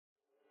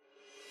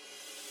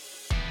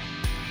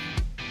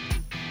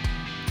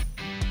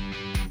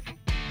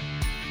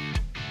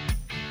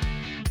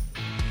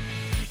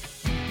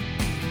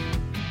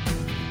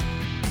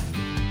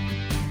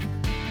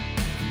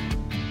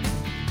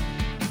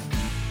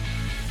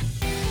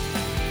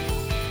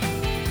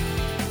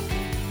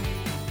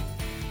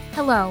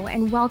Hello,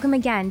 and welcome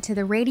again to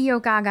the Radio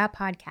Gaga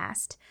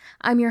podcast.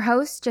 I'm your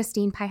host,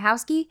 Justine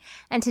Pyhowski,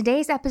 and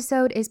today's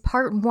episode is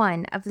part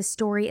 1 of the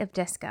story of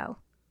disco.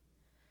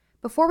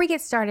 Before we get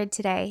started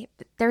today,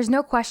 there's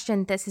no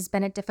question this has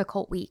been a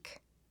difficult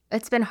week.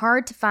 It's been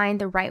hard to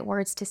find the right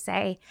words to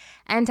say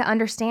and to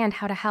understand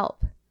how to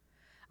help.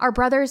 Our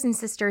brothers and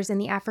sisters in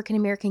the African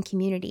American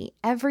community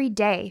every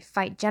day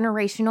fight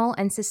generational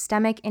and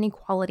systemic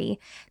inequality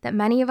that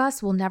many of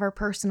us will never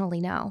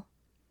personally know.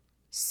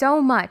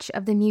 So much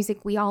of the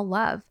music we all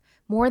love,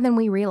 more than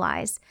we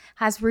realize,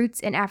 has roots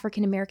in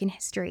African American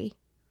history.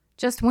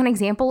 Just one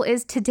example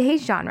is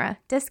today's genre,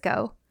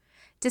 disco.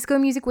 Disco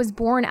music was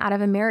born out of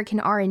American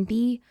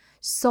R&B,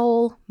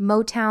 soul,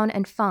 Motown,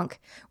 and funk,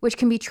 which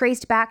can be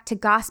traced back to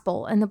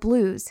gospel and the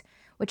blues,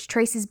 which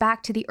traces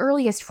back to the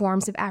earliest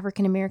forms of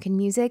African American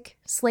music,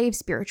 slave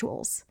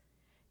spirituals.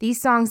 These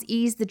songs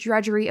eased the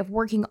drudgery of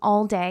working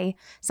all day,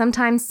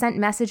 sometimes sent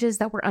messages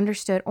that were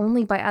understood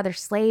only by other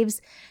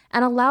slaves,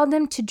 and allowed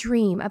them to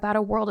dream about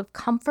a world of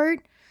comfort,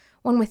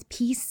 one with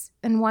peace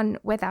and one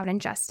without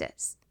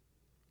injustice.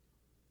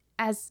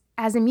 As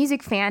a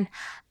music fan,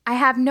 I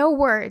have no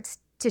words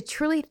to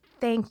truly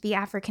thank the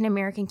African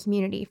American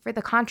community for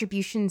the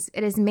contributions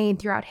it has made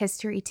throughout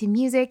history to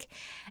music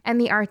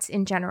and the arts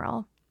in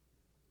general.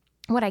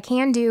 What I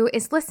can do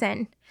is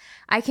listen.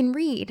 I can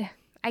read.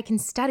 I can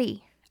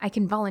study. I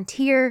can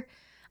volunteer,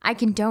 I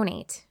can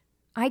donate,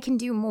 I can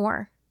do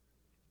more.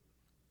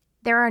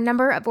 There are a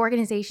number of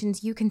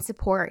organizations you can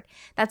support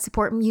that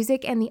support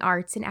music and the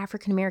arts in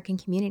African American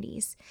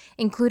communities,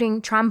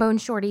 including Trombone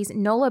Shorty's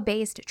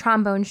NOLA-based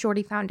Trombone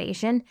Shorty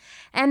Foundation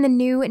and the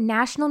new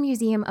National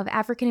Museum of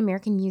African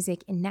American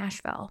Music in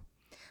Nashville.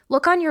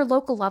 Look on your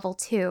local level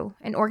too.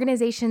 An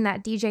organization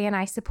that DJ and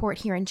I support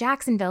here in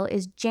Jacksonville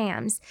is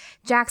JAMS,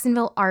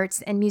 Jacksonville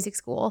Arts and Music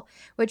School,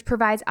 which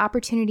provides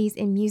opportunities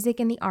in music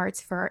and the arts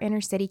for our inner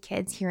city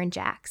kids here in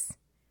Jax.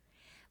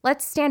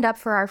 Let's stand up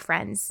for our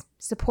friends,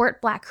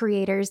 support Black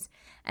creators,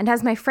 and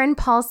as my friend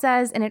Paul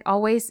says, and it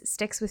always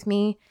sticks with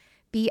me,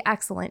 be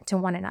excellent to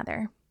one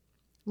another.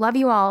 Love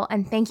you all,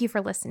 and thank you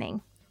for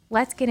listening.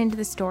 Let's get into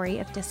the story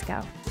of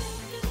disco.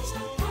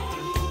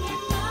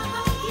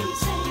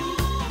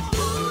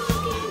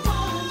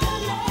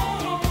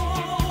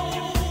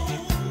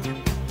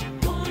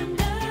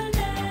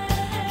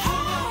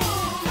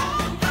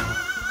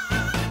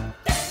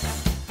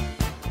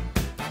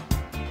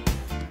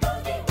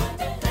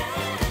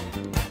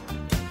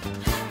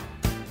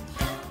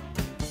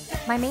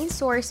 My main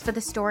source for the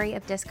Story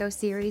of Disco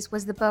series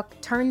was the book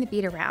Turn the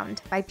Beat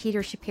Around by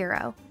Peter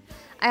Shapiro.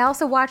 I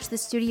also watched the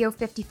Studio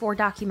 54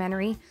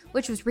 documentary,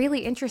 which was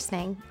really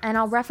interesting, and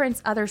I'll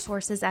reference other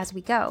sources as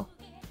we go.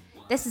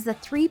 This is a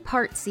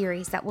 3-part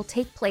series that will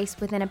take place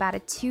within about a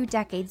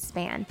 2-decade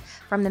span,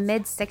 from the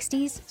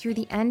mid-60s through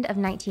the end of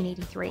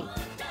 1983.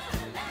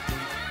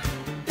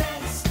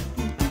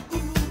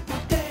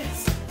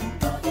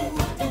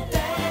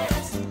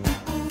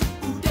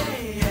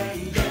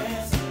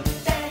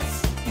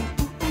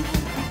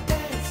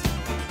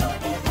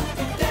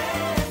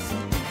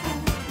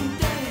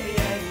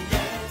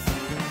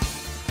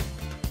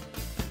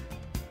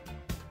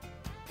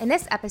 In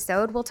this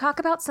episode, we'll talk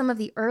about some of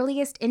the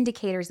earliest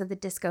indicators of the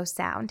disco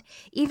sound,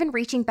 even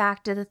reaching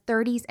back to the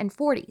 30s and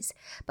 40s,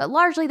 but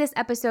largely this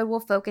episode will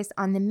focus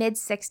on the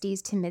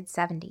mid-60s to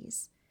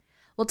mid-70s.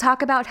 We'll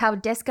talk about how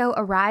disco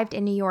arrived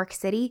in New York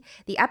City,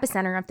 the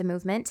epicenter of the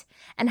movement,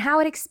 and how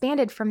it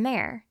expanded from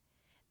there.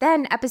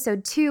 Then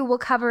episode 2 will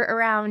cover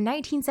around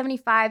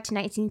 1975 to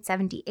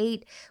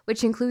 1978,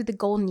 which include the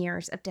golden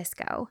years of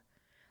disco.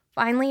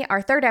 Finally,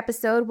 our third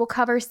episode will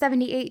cover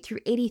 78 through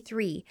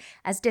 83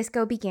 as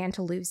disco began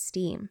to lose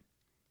steam.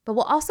 But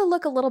we'll also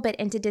look a little bit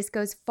into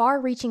disco's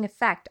far-reaching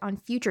effect on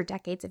future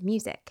decades of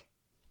music.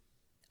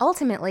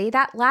 Ultimately,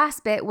 that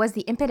last bit was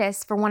the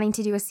impetus for wanting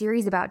to do a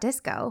series about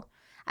disco.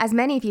 As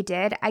many of you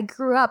did, I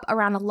grew up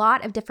around a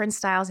lot of different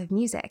styles of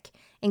music,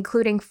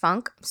 including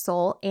funk,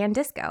 soul, and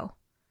disco.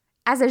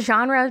 As a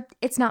genre,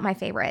 it's not my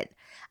favorite.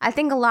 I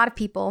think a lot of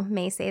people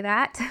may say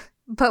that,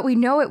 but we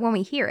know it when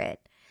we hear it.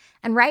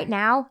 And right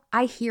now,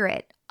 I hear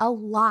it a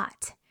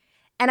lot.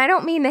 And I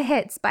don't mean the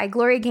hits by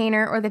Gloria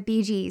Gaynor or the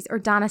Bee Gees or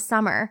Donna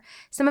Summer.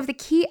 Some of the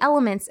key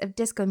elements of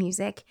disco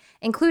music,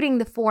 including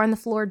the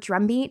 4-on-the-floor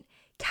drum beat,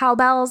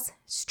 cowbells,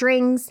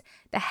 strings,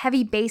 the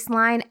heavy bass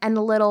line, and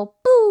the little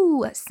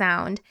boo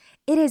sound.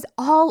 It is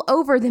all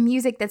over the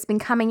music that's been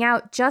coming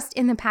out just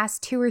in the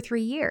past 2 or 3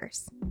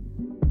 years.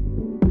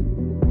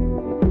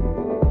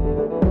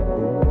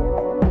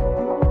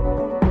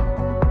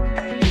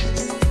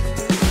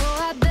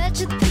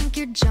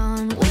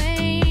 John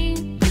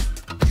Wayne,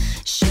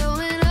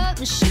 showing up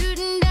and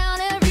shooting down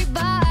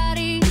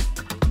everybody.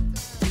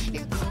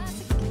 You're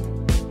classic.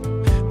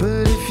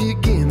 But if you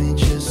give me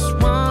just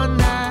one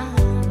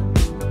night,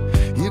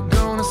 you're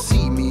gonna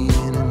see me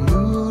in a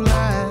new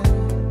light.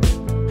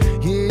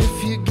 Yeah,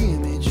 if you give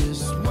me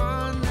just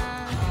one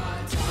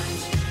night,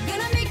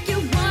 gonna make you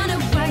wanna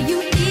ride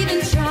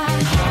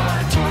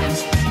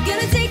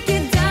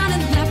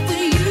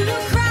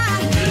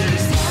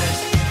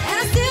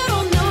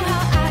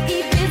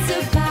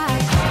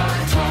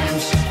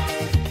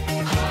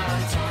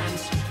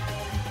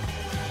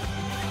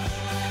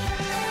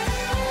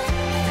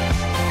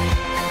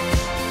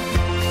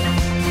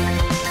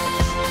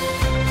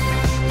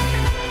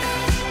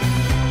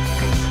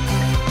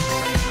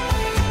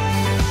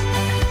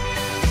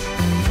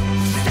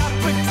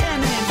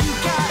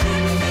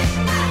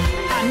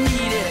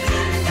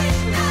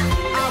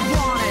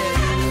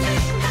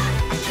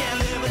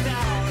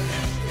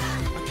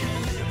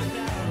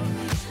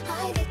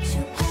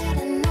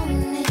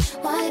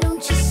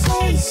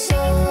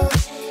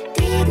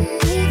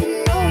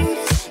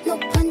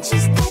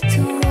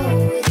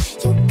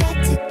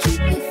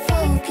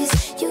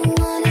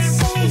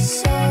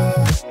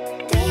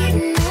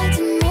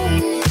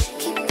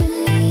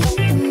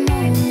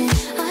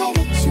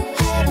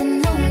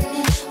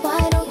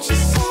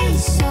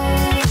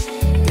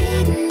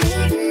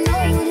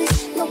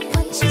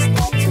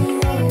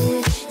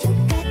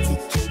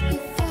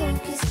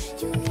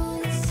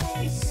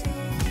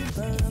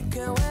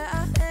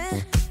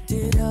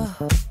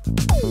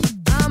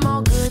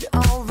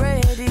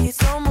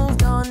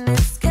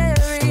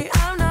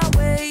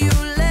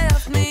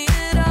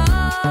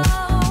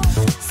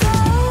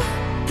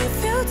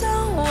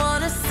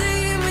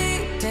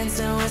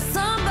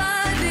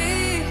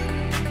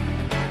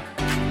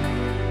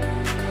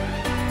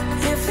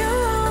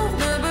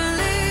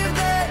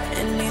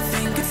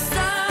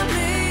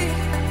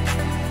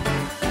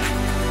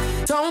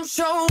Don't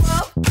show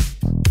up,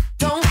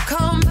 don't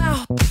come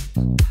out,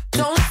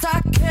 don't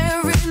start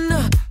caring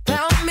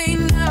about me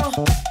now.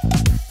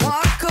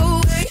 Walk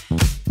away,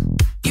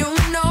 you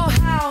know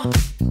how.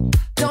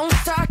 Don't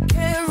start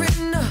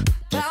caring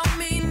about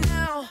me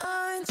now.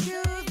 Aren't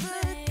you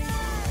the guy?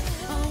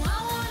 Oh, I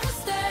wanna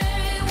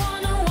stay,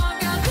 wanna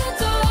walk out the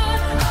door.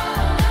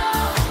 Oh no,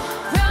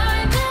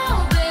 right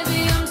now,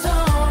 baby, I'm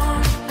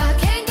torn. I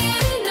can't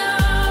get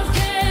enough,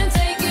 can't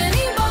take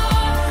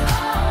anymore.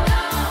 Oh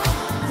no,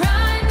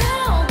 right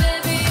now,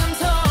 baby, I'm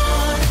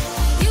torn.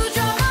 You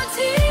dry my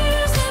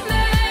tears and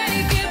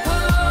make it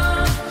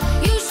pour.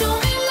 You show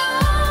me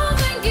love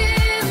and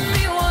give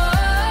me more.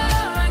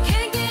 I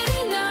can't get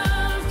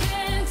enough,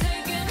 can't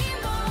take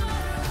anymore.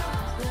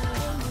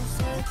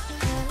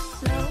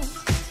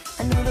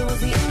 I know that was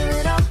the end of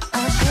it all. I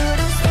should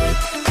have stayed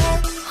at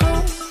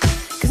home.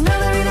 'Cause now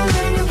there ain't no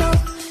letting you go.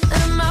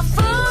 Am I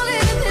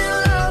falling in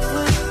love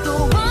with the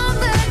one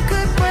that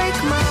could break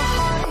my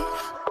heart?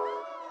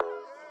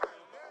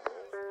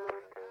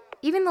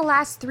 Even the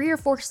last 3 or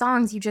 4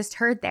 songs you just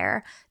heard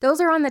there, those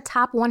are on the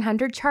top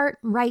 100 chart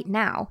right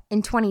now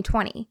in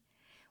 2020.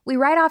 We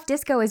write off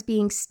disco as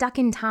being stuck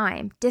in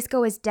time,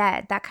 disco is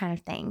dead, that kind of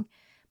thing.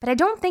 But I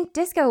don't think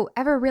disco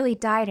ever really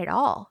died at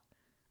all.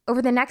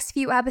 Over the next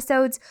few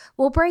episodes,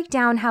 we'll break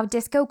down how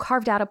disco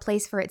carved out a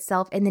place for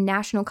itself in the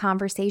national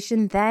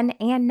conversation then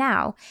and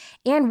now,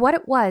 and what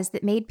it was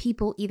that made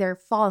people either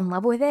fall in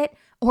love with it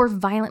or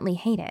violently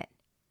hate it.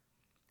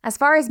 As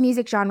far as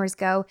music genres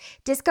go,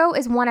 disco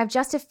is one of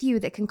just a few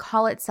that can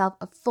call itself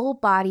a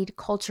full-bodied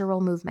cultural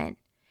movement.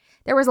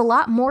 There was a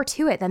lot more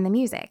to it than the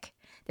music.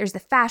 There's the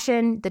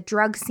fashion, the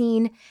drug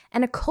scene,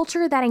 and a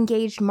culture that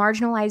engaged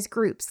marginalized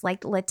groups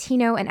like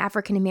Latino and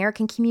African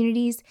American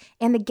communities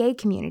and the gay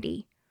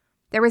community.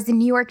 There was the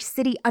New York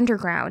City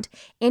underground,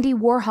 Andy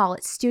Warhol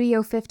at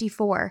Studio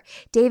 54,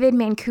 David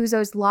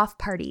Mancuso's loft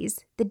parties,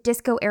 the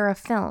disco-era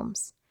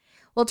films.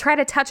 We'll try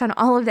to touch on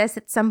all of this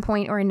at some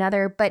point or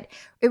another, but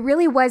it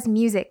really was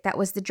music that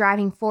was the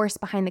driving force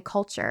behind the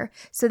culture,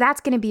 so that's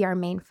going to be our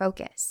main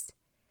focus.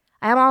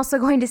 I am also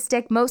going to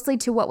stick mostly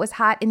to what was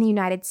hot in the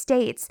United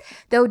States,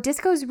 though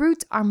disco's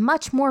roots are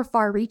much more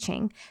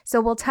far-reaching, so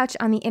we'll touch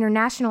on the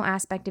international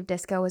aspect of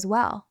disco as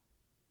well.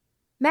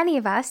 Many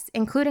of us,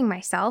 including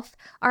myself,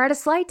 are at a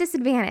slight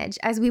disadvantage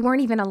as we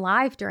weren't even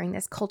alive during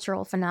this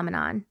cultural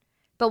phenomenon.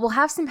 But we'll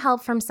have some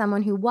help from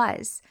someone who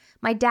was.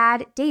 My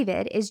dad,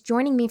 David, is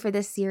joining me for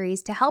this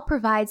series to help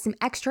provide some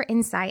extra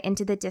insight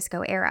into the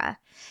disco era.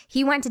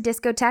 He went to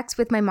discotheques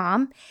with my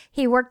mom,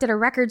 he worked at a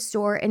record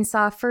store and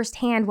saw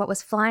firsthand what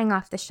was flying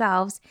off the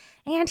shelves,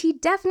 and he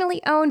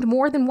definitely owned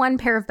more than one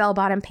pair of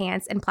bell-bottom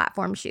pants and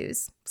platform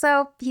shoes.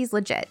 So he's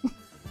legit.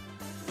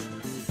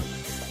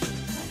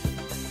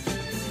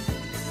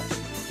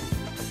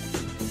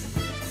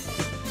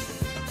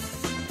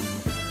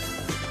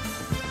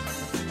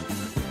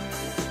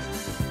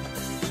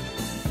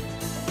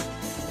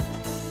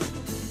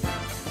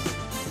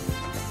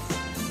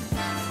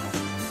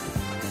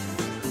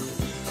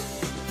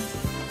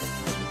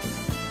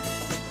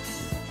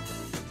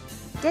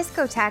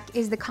 Discotheque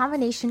is the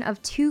combination of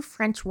 2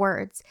 French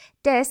words,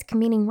 disque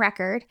meaning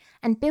record,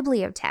 and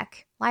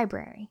bibliothèque,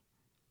 library.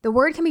 The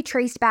word can be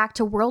traced back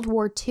to World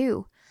War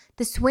II.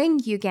 The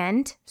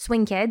Swing-Jugend,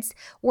 swing kids,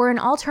 were an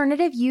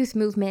alternative youth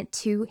movement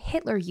to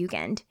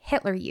Hitlerjugend,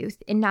 Hitler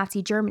Youth, in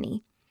Nazi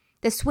Germany.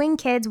 The swing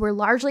kids were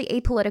largely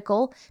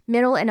apolitical,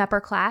 middle and upper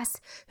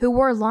class, who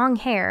wore long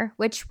hair,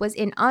 which was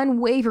in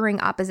unwavering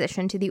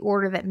opposition to the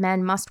order that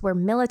men must wear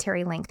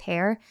military-length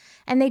hair,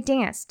 and they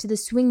danced to the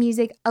swing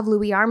music of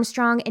Louis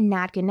Armstrong and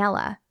Nat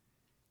Gunella.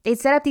 They'd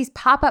set up these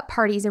pop-up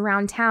parties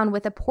around town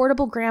with a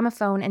portable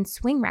gramophone and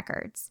swing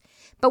records.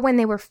 But when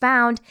they were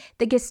found,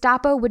 the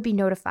Gestapo would be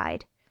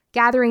notified.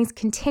 Gatherings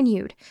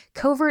continued,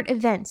 covert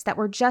events that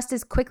were just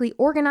as quickly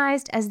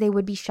organized as they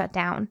would be shut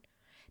down.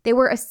 They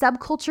were a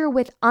subculture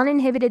with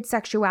uninhibited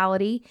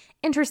sexuality,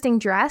 interesting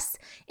dress,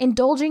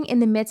 indulging in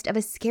the midst of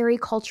a scary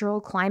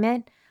cultural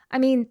climate. I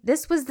mean,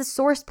 this was the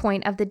source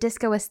point of the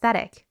disco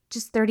aesthetic,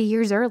 just 30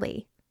 years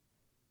early.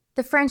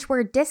 The French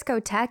word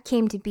discothèque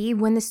came to be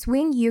when the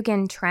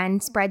swing-jugend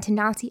trend spread to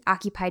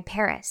Nazi-occupied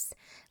Paris.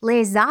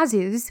 Les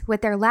Zazus,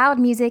 with their loud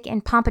music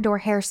and pompadour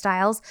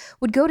hairstyles,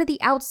 would go to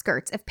the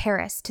outskirts of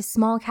Paris to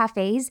small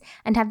cafes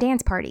and have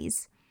dance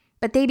parties.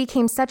 But they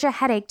became such a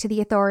headache to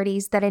the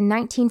authorities that in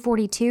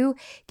 1942,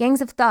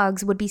 gangs of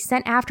thugs would be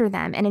sent after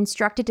them and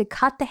instructed to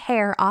cut the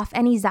hair off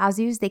any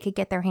Zazus they could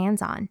get their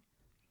hands on.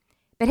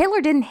 But Hitler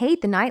didn't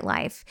hate the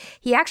nightlife.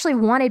 He actually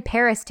wanted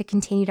Paris to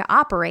continue to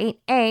operate,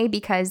 A,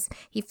 because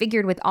he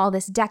figured with all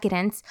this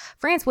decadence,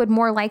 France would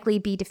more likely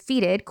be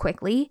defeated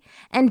quickly,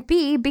 and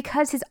B,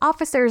 because his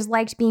officers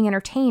liked being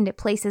entertained at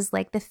places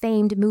like the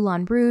famed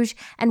Moulin Rouge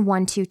and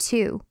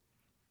 122.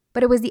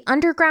 But it was the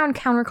underground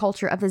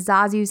counterculture of the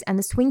Zazus and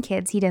the swing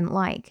kids he didn't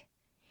like.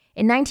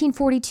 In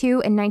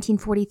 1942 and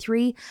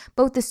 1943,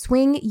 both the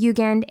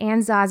Swing-Jugend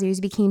and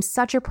Zazus became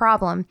such a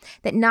problem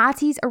that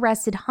Nazis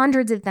arrested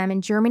hundreds of them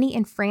in Germany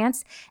and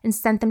France and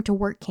sent them to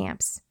work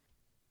camps.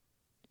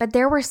 But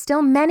there were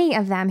still many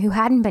of them who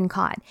hadn't been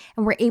caught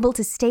and were able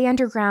to stay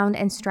underground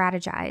and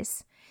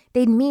strategize.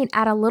 They'd meet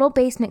at a little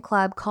basement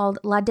club called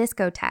La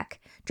Discotheque,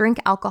 drink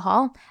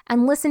alcohol,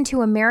 and listen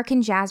to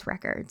American jazz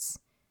records.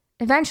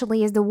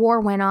 Eventually, as the war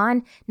went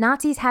on,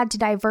 Nazis had to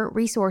divert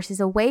resources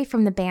away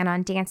from the ban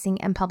on dancing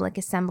and public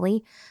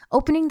assembly,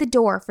 opening the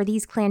door for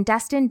these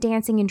clandestine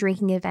dancing and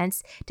drinking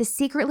events to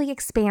secretly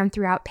expand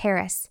throughout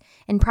Paris,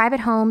 in private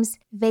homes,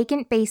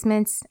 vacant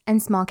basements,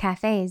 and small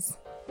cafes.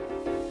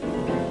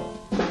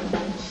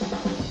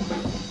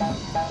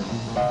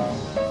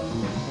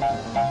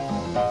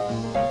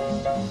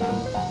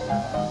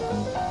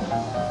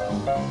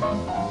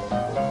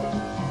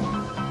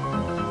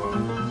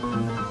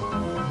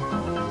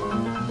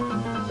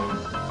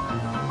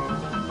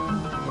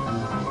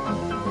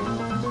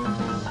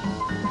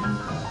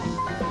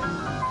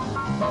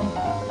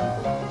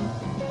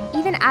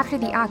 Even after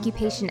the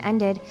occupation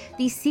ended,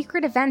 these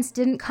secret events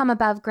didn't come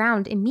above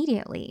ground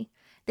immediately.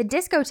 The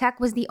discotheque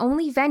was the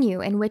only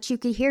venue in which you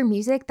could hear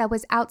music that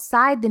was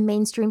outside the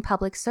mainstream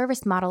public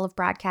service model of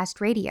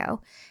broadcast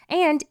radio.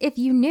 And if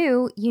you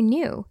knew, you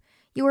knew.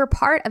 You were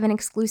part of an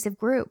exclusive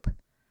group.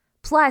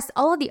 Plus,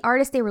 all of the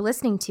artists they were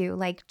listening to,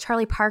 like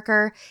Charlie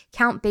Parker,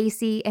 Count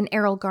Basie, and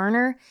Errol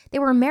Garner, they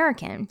were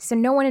American, so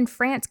no one in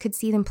France could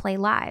see them play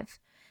live.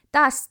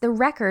 Thus, the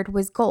record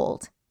was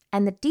gold,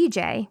 and the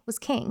DJ was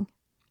king.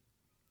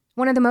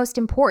 One of the most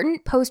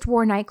important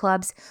post-war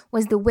nightclubs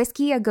was the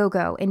Whiskey A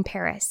Go-Go in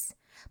Paris.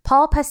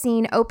 Paul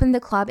Passine opened the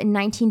club in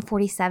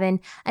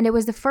 1947, and it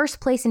was the first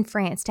place in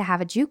France to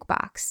have a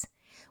jukebox.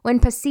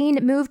 When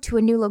Passine moved to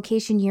a new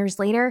location years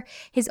later,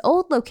 his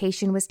old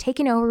location was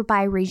taken over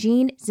by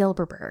Regine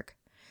Zilberberg.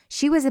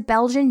 She was a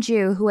Belgian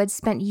Jew who had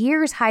spent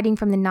years hiding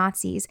from the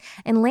Nazis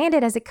and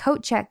landed as a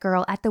coat check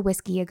girl at the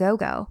Whiskey A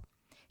Go-Go.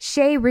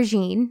 Chez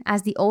Regine,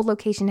 as the old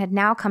location had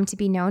now come to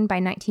be known by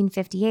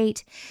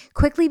 1958,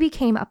 quickly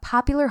became a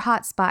popular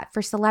hotspot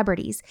for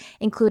celebrities,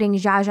 including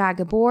Zsa Zsa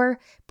Gabor,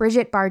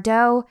 Brigitte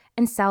Bardot,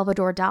 and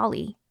Salvador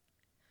Dali.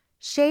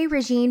 Chez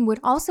Regine would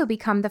also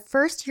become the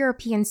first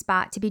European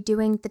spot to be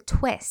doing the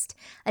twist,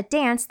 a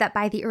dance that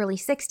by the early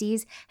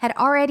 60s had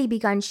already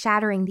begun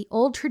shattering the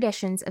old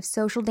traditions of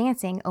social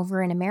dancing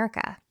over in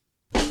America.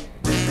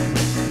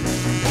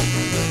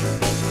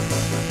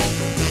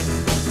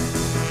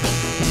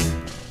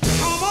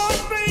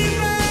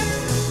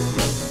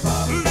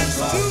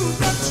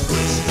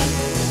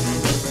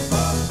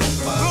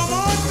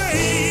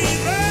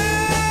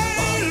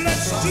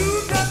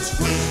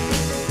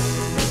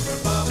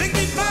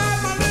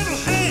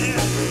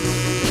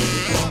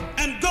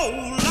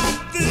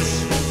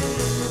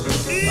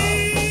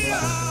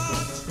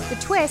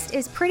 Twist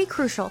is pretty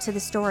crucial to the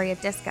story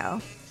of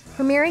disco.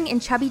 Premiering in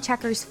Chubby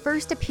Checker's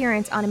first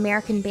appearance on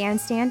American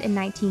Bandstand in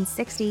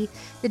 1960,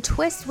 the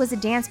twist was a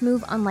dance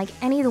move unlike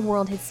any the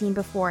world had seen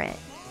before it.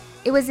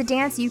 It was a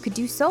dance you could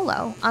do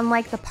solo,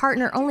 unlike the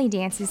partner-only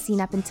dances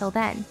seen up until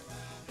then.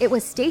 It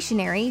was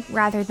stationary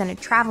rather than a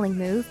traveling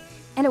move,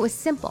 and it was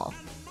simple.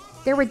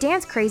 There were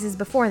dance crazes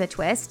before the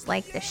twist,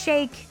 like the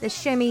shake, the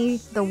shimmy,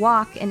 the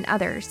walk, and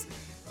others.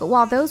 But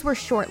while those were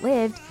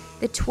short-lived,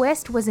 the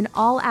twist was an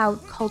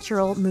all-out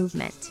cultural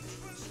movement.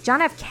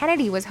 John F.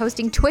 Kennedy was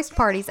hosting twist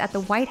parties at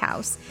the White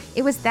House.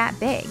 It was that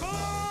big.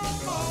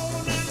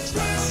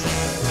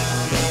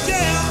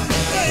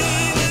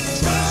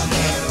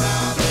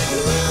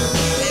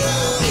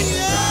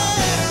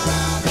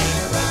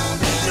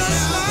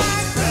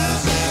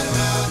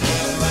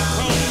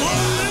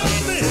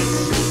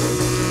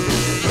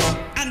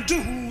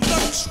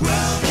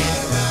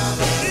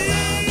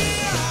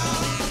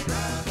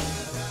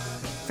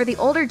 For the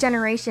older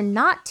generation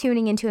not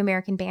tuning into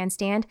American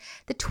Bandstand,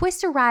 the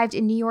twist arrived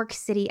in New York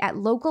City at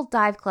local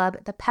dive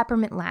club The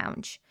Peppermint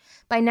Lounge.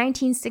 By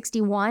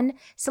 1961,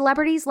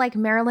 celebrities like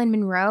Marilyn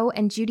Monroe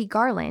and Judy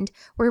Garland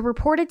were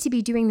reported to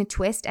be doing the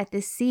twist at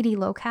this seedy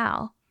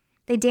locale.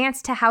 They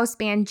danced to house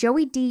band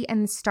Joey D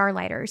and the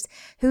Starlighters,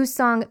 whose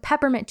song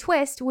Peppermint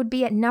Twist would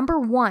be at number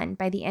 1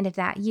 by the end of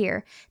that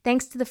year,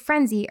 thanks to the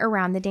frenzy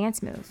around the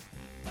dance move.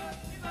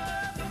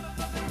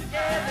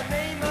 Yeah, the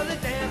name of the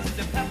dance is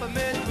the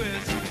Peppermint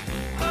Twist.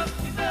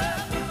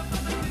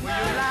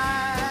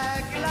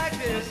 Like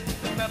this,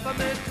 the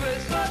Peppermint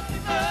Twist.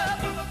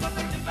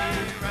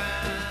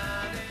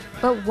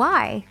 But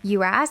why,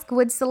 you ask,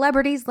 would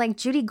celebrities like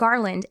Judy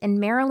Garland and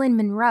Marilyn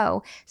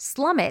Monroe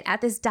slum it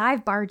at this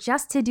dive bar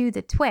just to do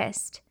the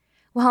twist?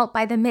 Well,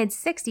 by the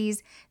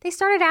mid-60s, they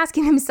started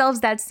asking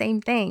themselves that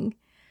same thing.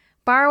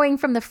 Borrowing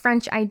from the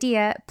French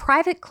idea,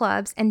 private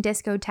clubs and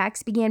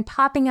discotheques began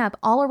popping up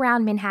all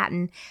around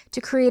Manhattan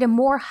to create a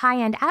more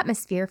high-end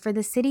atmosphere for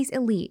the city's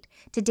elite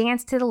to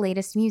dance to the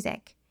latest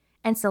music.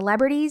 And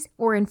celebrities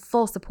were in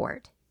full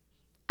support.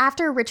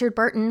 After Richard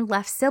Burton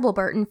left Sybil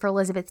Burton for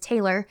Elizabeth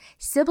Taylor,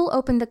 Sybil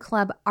opened the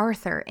club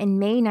Arthur in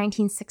May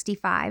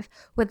 1965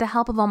 with the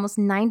help of almost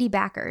 90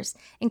 backers,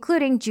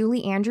 including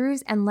Julie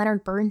Andrews and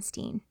Leonard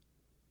Bernstein.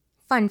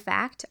 Fun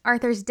fact,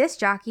 Arthur's disc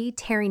jockey,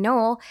 Terry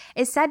Noel,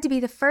 is said to be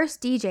the first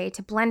DJ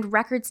to blend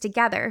records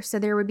together so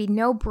there would be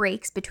no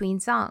breaks between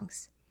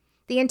songs.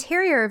 The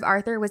interior of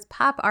Arthur was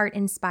pop art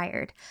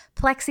inspired,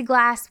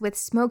 plexiglass with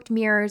smoked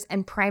mirrors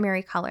and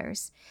primary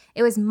colors.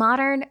 It was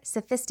modern,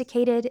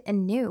 sophisticated,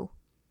 and new.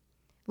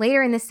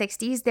 Later in the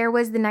 60s, there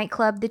was the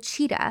nightclub The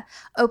Cheetah,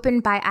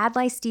 opened by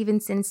Adlai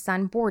Stevenson's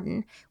son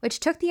Borden, which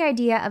took the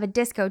idea of a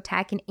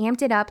discotheque and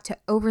amped it up to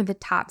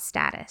over-the-top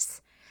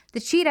status.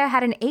 The Cheetah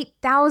had an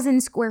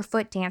 8,000 square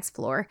foot dance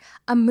floor,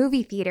 a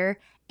movie theater,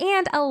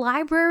 and a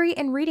library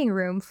and reading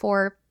room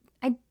for,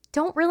 I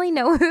don't really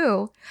know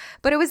who,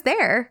 but it was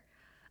there.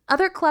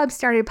 Other clubs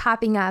started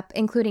popping up,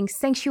 including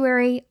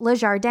Sanctuary, Le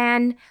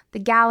Jardin, The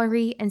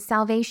Gallery, and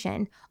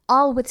Salvation,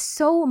 all with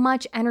so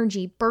much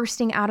energy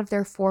bursting out of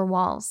their four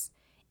walls.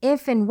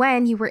 If and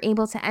when you were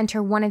able to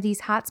enter one of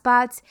these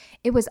hotspots,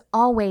 it was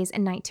always a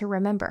night to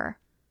remember.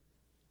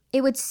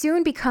 It would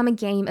soon become a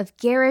game of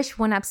garish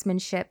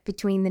one-upsmanship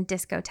between the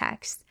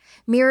discotheques.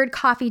 Mirrored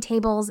coffee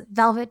tables,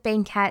 velvet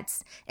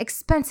banquettes,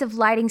 expensive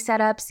lighting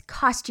setups,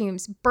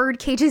 costumes, bird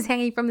cages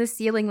hanging from the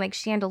ceiling like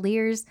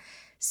chandeliers.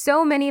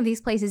 So many of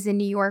these places in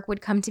New York would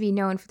come to be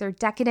known for their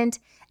decadent,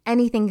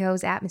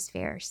 anything-goes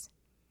atmospheres.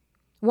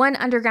 One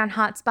underground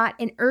hotspot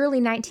in early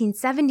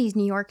 1970s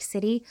New York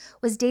City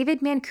was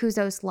David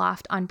Mancuso's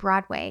Loft on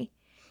Broadway.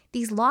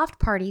 These loft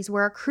parties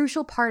were a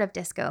crucial part of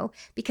disco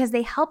because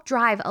they helped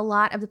drive a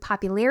lot of the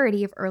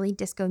popularity of early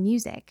disco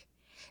music.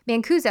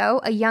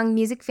 Mancuso, a young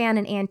music fan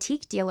and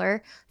antique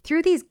dealer,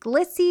 threw these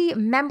glitzy,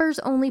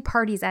 members-only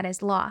parties at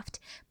his loft,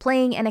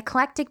 playing an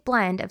eclectic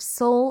blend of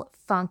soul,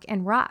 funk,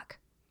 and rock.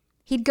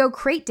 He'd go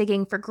crate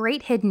digging for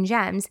great hidden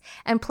gems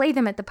and play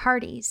them at the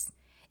parties.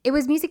 It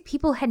was music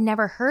people had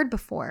never heard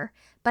before,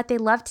 but they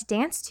loved to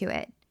dance to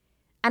it.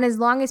 And as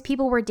long as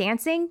people were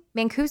dancing,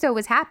 Mancuso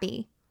was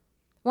happy.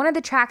 One of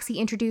the tracks he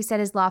introduced at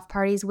his loft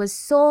parties was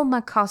Soul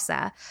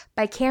Makossa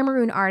by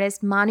Cameroon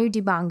artist Manu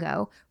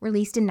Dibango,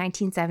 released in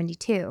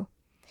 1972.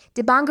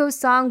 Dibango's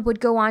song would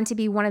go on to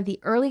be one of the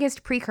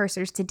earliest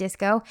precursors to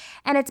disco,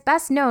 and it's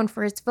best known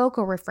for its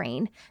vocal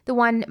refrain, the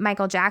one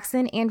Michael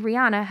Jackson and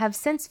Rihanna have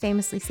since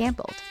famously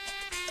sampled.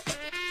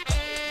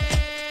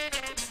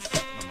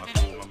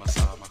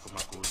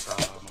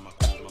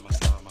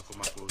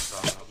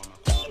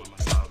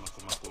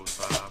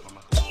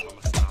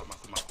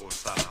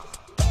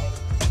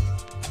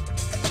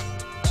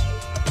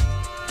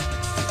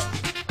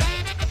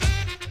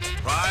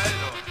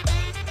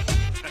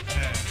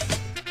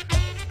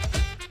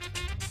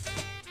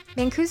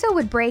 Mancuso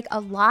would break a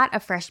lot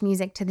of fresh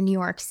music to the New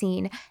York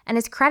scene and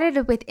is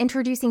credited with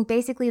introducing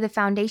basically the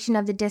foundation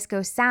of the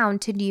disco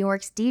sound to New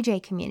York's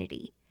DJ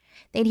community.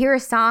 They'd hear a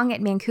song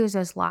at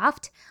Mancuso's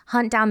loft,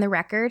 hunt down the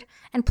record,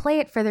 and play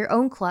it for their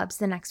own clubs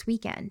the next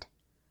weekend.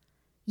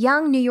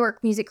 Young New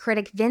York music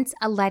critic Vince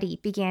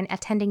Aletti began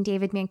attending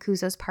David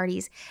Mancuso's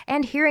parties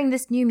and hearing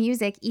this new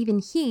music even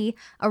he,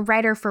 a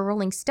writer for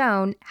Rolling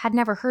Stone, had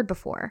never heard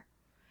before.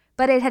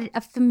 But it had a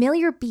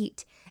familiar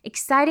beat,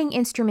 exciting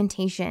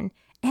instrumentation,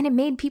 and it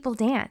made people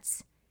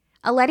dance.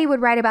 Aletti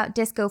would write about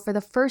disco for the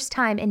first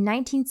time in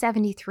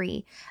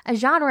 1973, a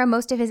genre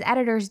most of his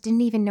editors didn't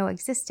even know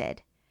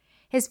existed.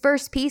 His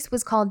first piece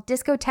was called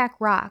Discotheque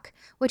Rock,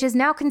 which is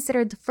now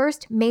considered the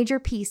first major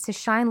piece to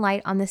shine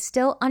light on the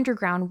still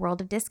underground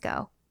world of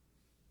disco.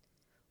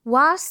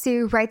 Wah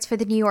Soo writes for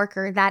The New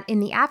Yorker that in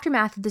the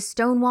aftermath of the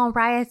Stonewall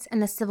riots and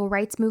the civil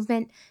rights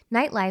movement,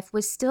 nightlife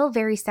was still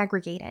very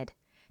segregated.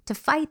 To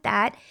fight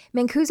that,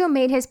 Mancuso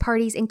made his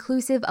parties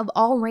inclusive of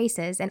all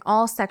races and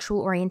all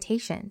sexual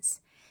orientations.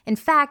 In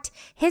fact,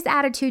 his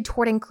attitude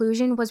toward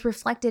inclusion was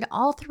reflected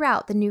all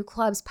throughout the new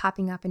clubs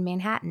popping up in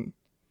Manhattan.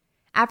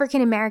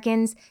 African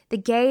Americans, the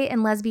gay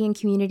and lesbian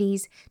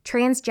communities,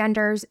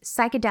 transgenders,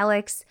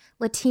 psychedelics,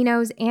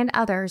 Latinos, and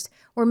others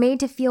were made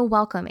to feel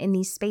welcome in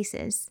these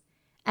spaces.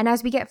 And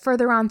as we get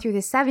further on through the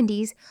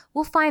 70s,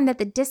 we'll find that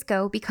the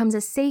disco becomes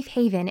a safe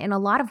haven in a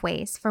lot of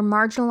ways for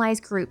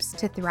marginalized groups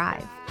to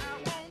thrive.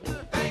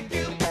 Thank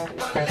you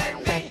for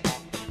letting me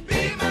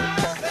be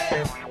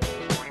myself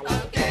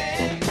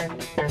again.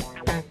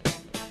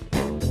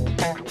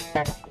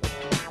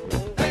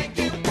 Thank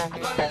you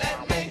for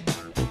letting me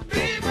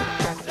be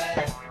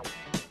myself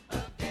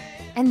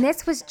again. And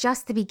this was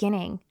just the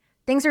beginning.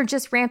 Things are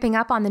just ramping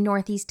up on the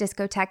Northeast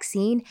discotheque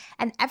scene,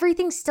 and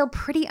everything's still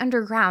pretty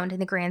underground in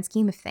the grand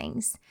scheme of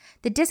things.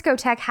 The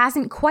discotheque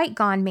hasn't quite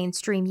gone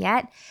mainstream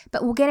yet,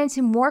 but we'll get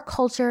into more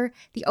culture,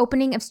 the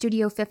opening of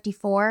Studio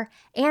 54,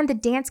 and the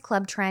dance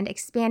club trend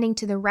expanding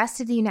to the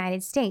rest of the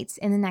United States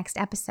in the next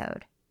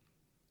episode.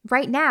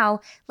 Right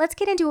now, let's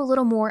get into a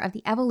little more of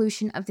the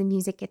evolution of the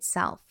music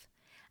itself.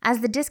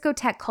 As the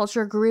discotheque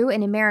culture grew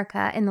in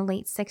America in the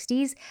late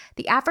 60s,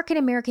 the African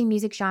American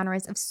music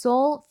genres of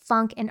soul,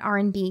 funk, and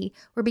R&B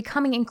were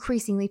becoming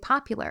increasingly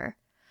popular.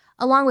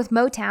 Along with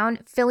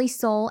Motown, Philly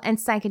soul, and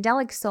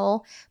psychedelic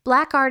soul,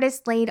 Black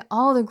artists laid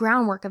all the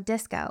groundwork of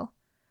disco.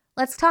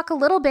 Let's talk a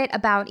little bit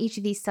about each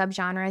of these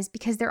subgenres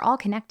because they're all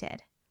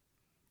connected.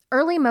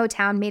 Early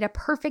Motown made a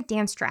perfect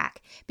dance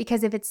track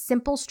because of its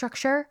simple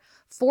structure,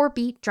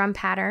 4-beat drum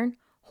pattern,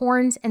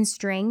 horns and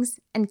strings,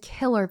 and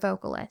killer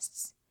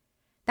vocalists.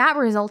 That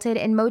resulted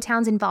in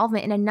Motown's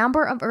involvement in a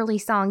number of early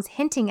songs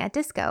hinting at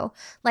disco,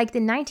 like the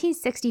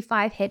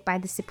 1965 hit by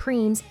the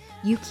Supremes,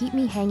 You Keep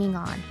Me Hanging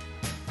On.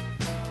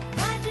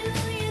 Why do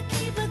you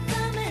keep a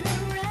coming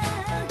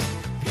around,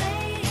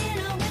 playing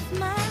with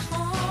my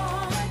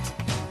heart?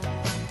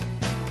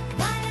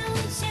 Why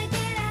don't you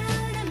get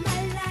out of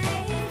my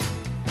life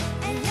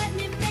and let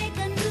me make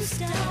a new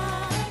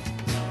start?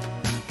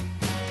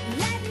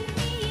 Let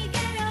me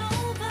get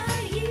over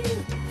you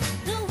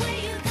the way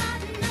you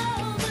gotten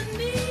over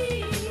me.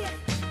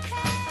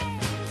 Hey,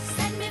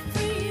 set me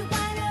free,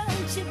 why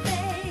don't you,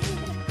 babe?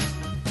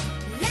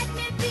 Let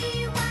me be,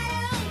 why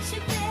don't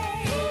you,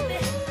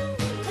 baby?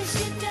 'Cause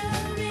you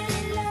don't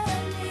really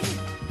love me,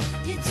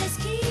 you just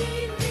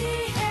keep me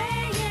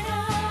hanging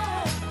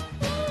on.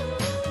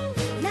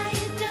 Now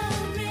you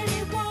don't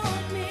really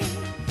want me,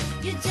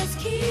 you just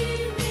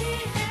keep me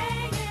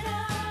hanging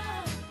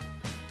on.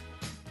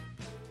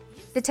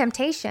 The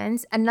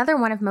Temptations, another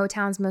one of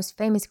Motown's most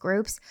famous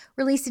groups,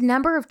 released a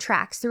number of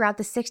tracks throughout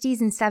the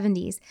 60s and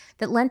 70s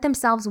that lent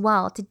themselves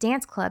well to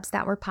dance clubs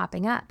that were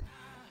popping up.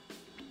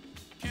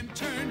 Can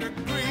turn the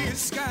gray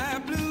sky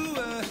blue.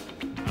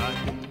 I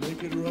can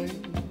make it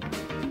rain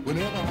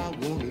whenever I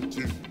wanted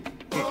to.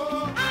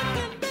 Oh, I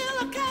can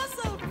build a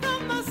castle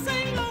from a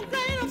single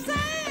grain of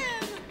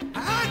sand.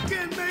 I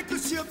can make a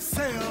ship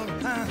sail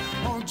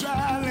on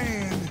dry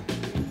land.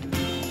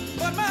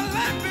 But my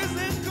life is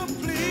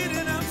incomplete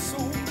and I'm so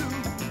blue.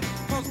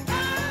 'Cause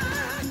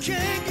I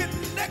can't get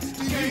next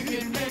to you. Can't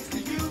get next to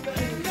you,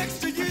 baby. Next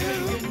to you.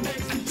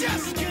 I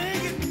just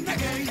can't get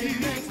next to you.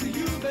 Next to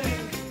you,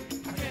 baby.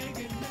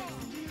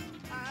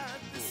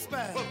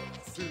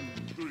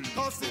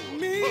 Cause it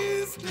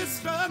means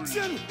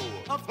destruction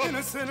of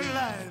innocent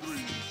lives.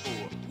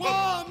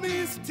 War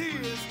means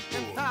tears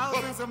in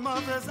thousands of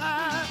mothers'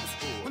 eyes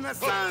when their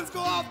sons go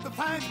off the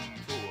pipe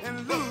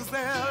and lose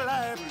their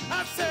life.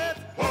 I said,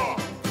 war.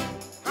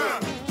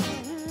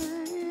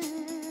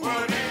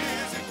 What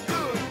is it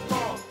good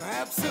for?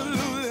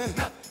 Absolutely.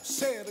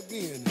 Say it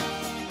again.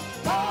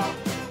 War.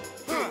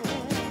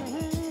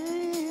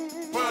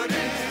 What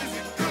is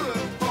it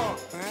good for?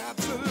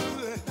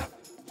 Absolutely.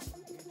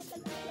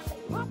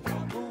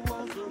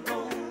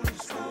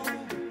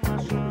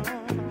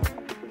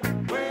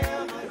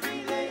 Wherever he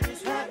laid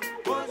his hat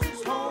was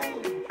his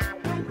home.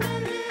 And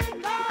when he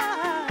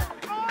died,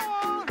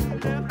 oh, he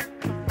left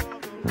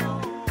us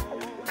alone.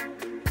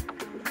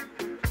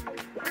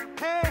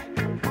 Hey,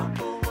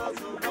 Papa was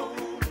a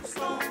rolling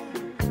stone.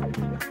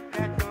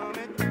 That done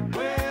it.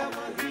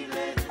 Wherever he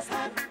laid his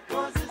hat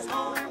was his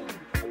home.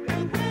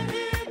 And when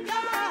he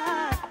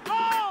died,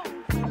 oh,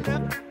 he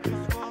left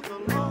us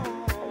alone.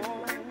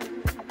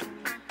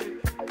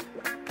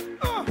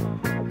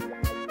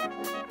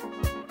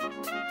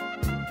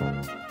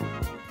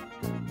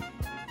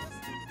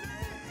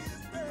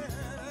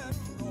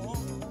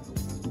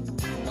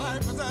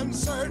 Life is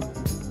uncertain.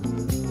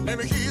 Let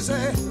me hear you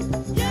say,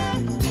 yeah.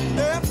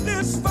 Death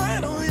is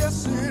final,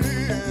 yes it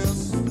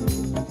is.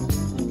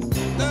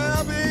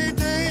 There'll be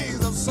days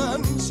of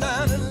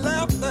sunshine and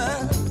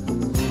laughter,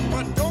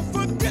 but don't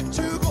forget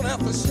you're gonna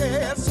have to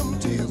shed some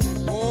tears.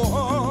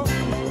 Oh,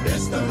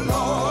 it's the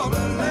law of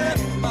the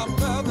land, my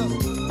brothers.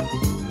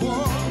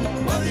 Oh,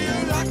 whether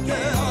you like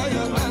it or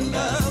you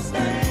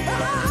understand.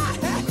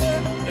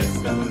 It's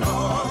the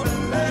law of the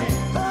land.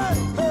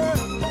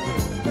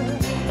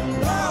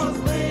 Laws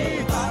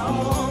made by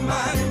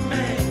Almighty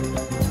man.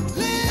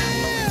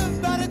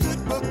 Live by the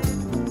good book.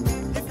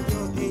 If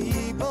you're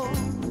able,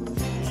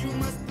 you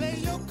must play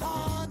your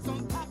cards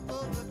on top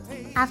of the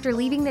table. After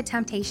leaving the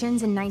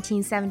Temptations in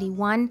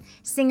 1971,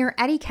 singer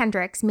Eddie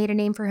Kendricks made a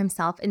name for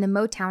himself in the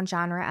Motown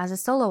genre as a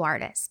solo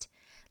artist.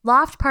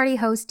 Loft party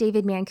host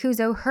David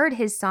Mancuso heard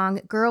his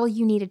song Girl,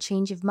 You Need a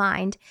Change of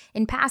Mind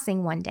in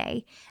passing one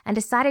day and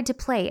decided to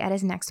play at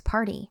his next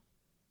party.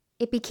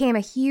 It became a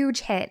huge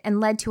hit and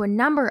led to a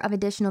number of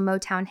additional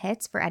Motown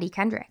hits for Eddie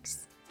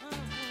Kendricks.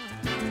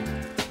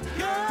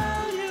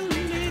 Girl, you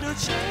need a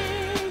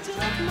change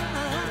of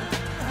mind.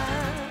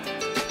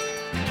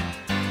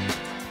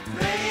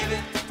 Baby.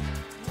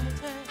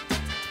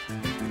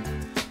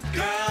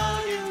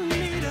 Girl, you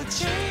need a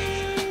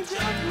change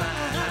of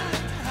mind.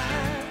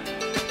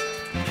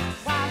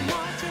 While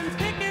marching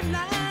picket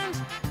lines,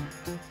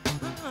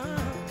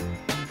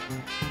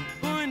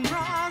 pulling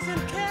bras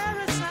and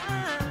carry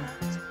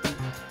signs.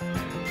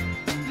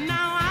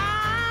 Now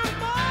I'm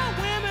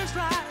for women's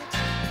rights.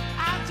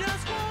 I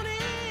just want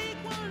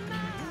equal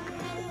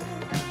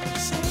now.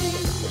 Say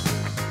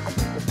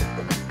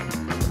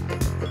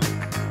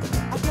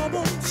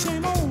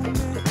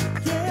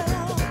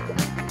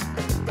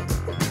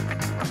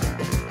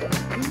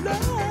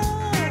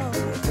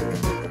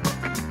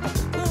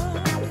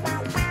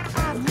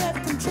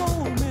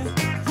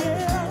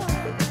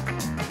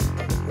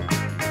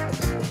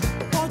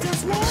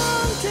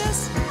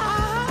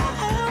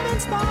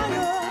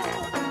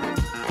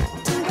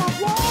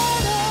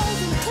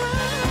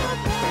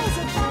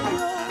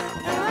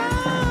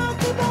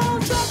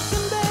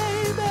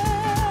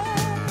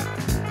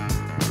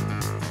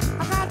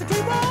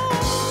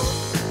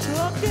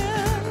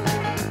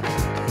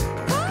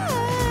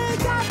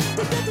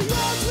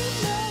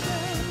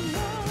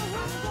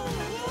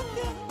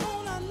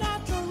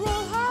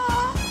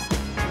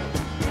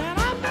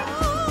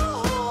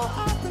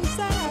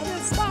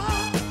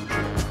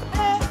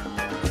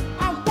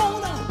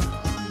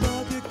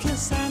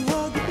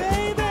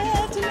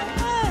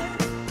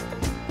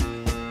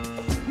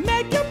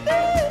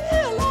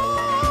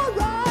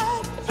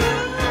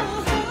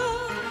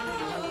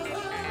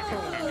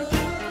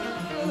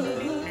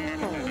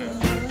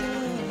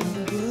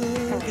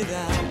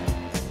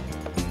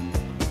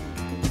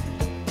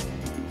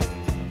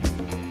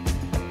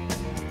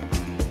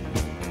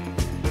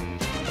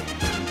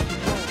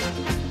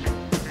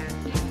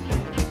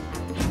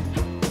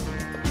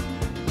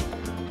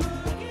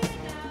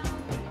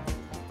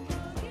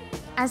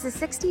As the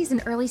 60s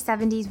and early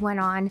 70s went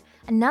on,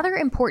 another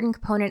important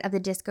component of the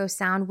disco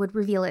sound would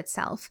reveal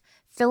itself: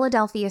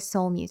 Philadelphia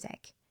soul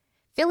music.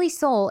 Philly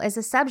soul is a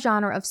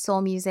subgenre of soul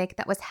music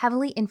that was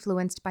heavily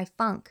influenced by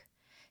funk.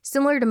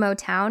 Similar to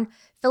Motown,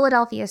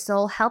 Philadelphia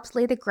soul helped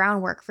lay the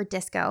groundwork for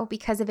disco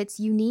because of its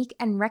unique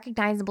and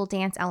recognizable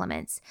dance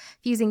elements,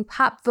 fusing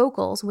pop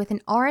vocals with an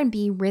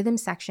R&B rhythm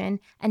section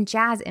and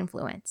jazz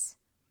influence.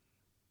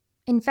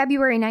 In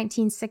February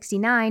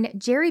 1969,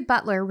 Jerry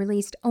Butler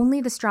released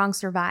Only the Strong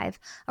Survive,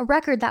 a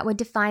record that would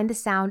define the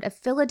sound of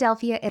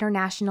Philadelphia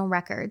International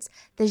Records,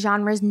 the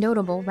genre's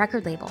notable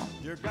record label.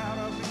 You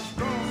gotta be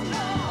strong.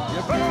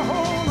 You better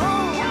hold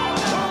on.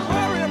 Don't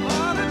worry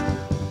about it.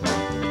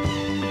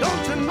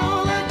 Don't you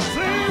know that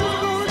things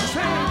are gonna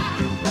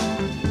change?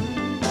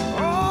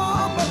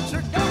 Oh, but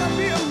you gotta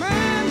be a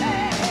man.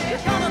 You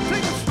gotta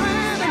take a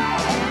stand.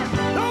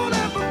 And don't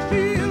ever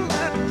feel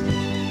that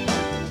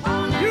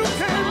you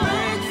can't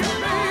make it,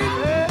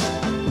 baby.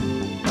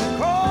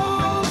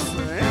 'Cause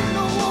there ain't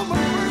no woman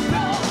worth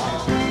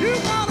it. You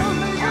gotta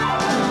make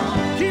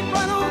it. Keep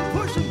right on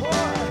pushing,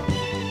 boy.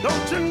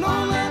 Don't you know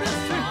that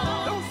it's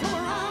don't come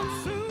around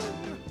soon?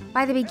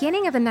 By the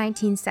beginning of the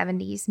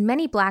 1970s,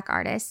 many black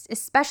artists,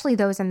 especially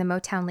those on the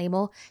Motown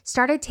label,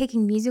 started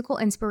taking musical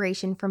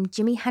inspiration from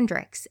Jimi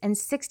Hendrix and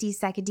 60s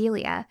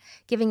psychedelia,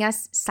 giving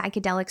us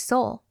psychedelic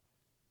soul.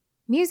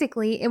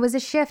 Musically, it was a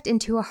shift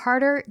into a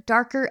harder,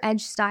 darker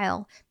edge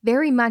style,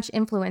 very much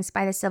influenced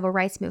by the civil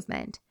rights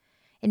movement.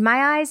 In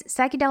my eyes,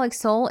 psychedelic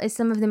soul is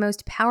some of the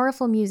most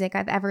powerful music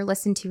I've ever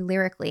listened to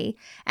lyrically,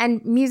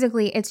 and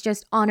musically, it's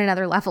just on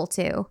another level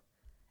too.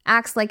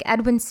 Acts like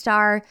Edwin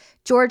Starr,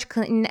 George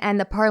Clinton, and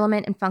the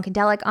Parliament and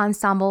Funkadelic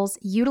ensembles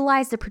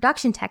utilize the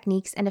production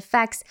techniques and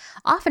effects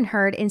often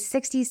heard in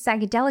 60s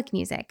psychedelic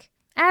music,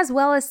 as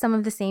well as some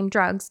of the same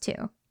drugs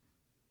too.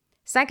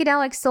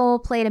 Psychedelic soul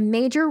played a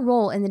major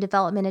role in the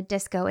development of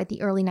disco at the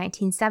early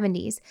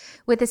 1970s,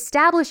 with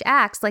established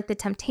acts like the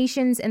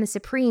Temptations and the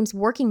Supremes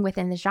working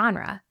within the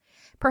genre.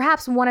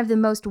 Perhaps one of the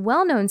most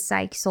well-known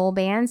psych soul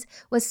bands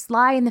was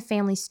Sly and the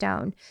Family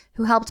Stone,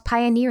 who helped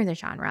pioneer the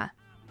genre.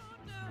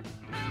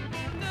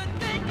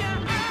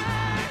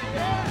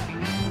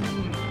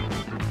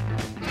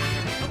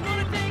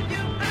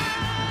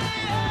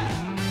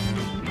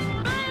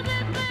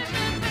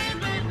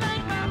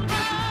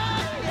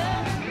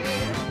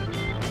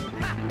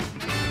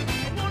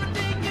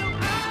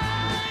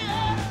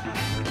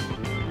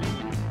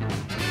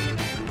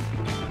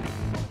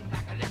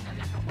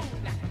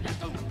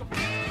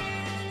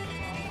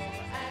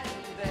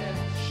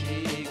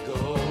 She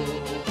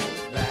goes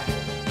back.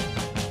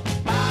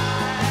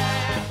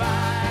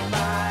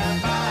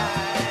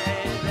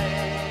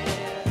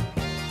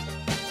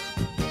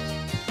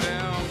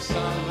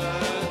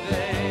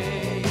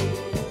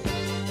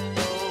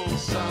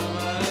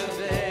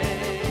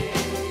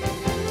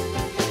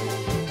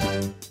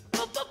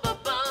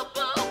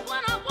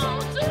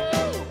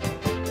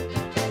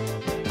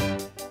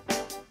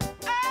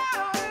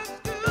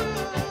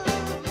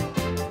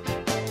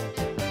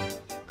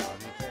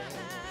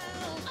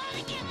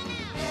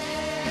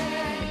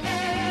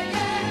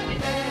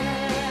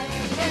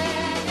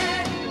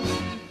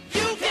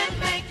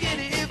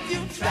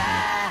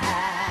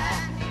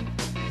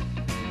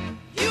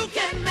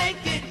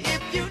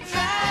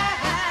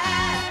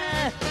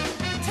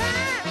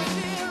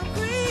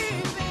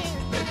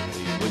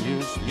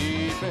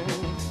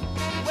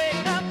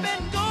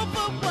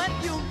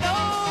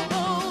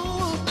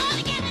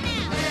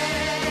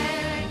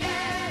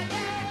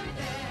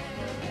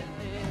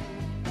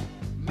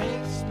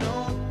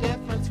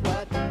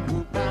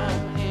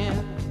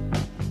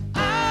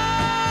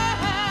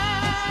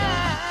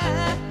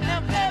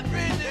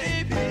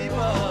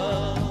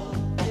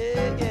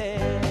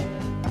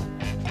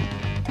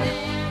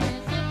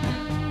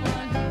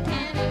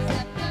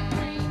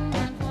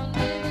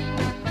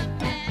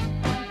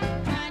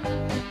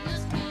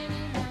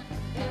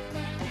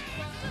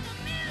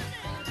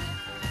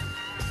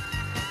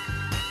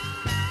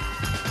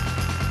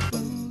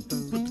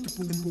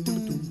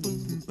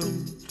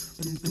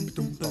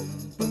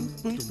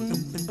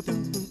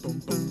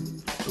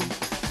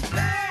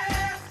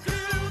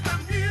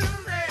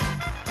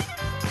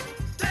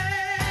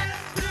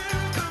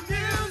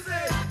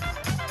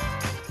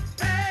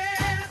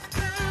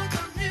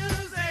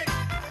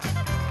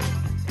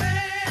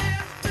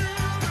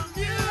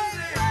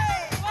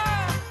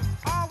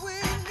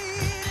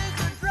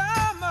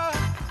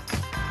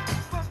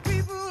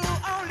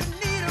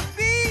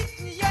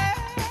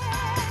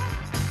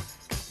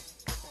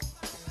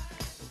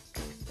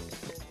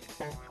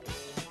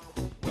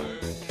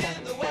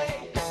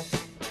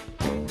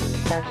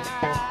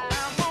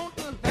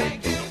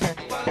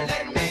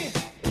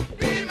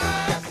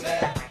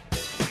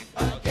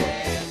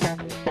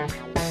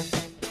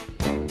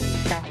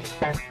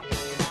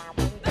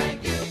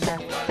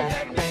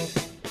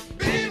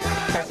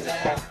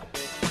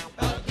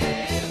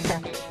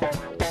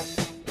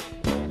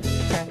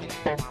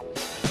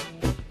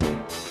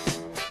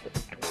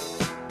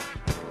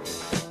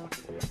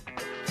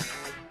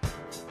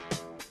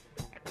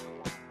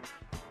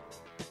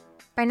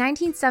 By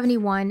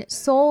 1971,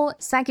 soul,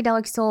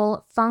 psychedelic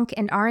soul, funk,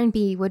 and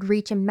R&B would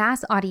reach a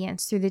mass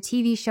audience through the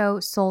TV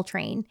show Soul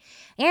Train.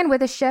 And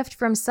with a shift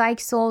from psych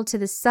soul to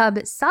the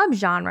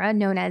sub-genre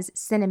known as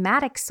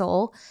cinematic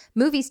soul,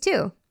 movies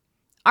too.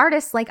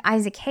 Artists like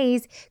Isaac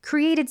Hayes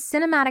created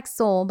cinematic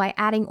soul by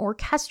adding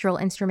orchestral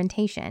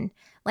instrumentation,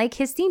 like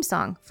his theme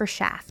song for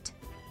Shaft.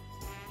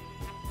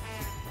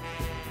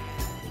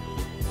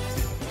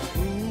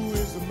 Who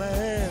is the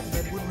man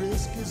that would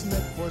risk his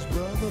neck for his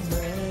brother,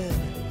 man?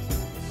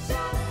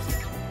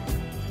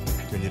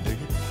 Can you dig it?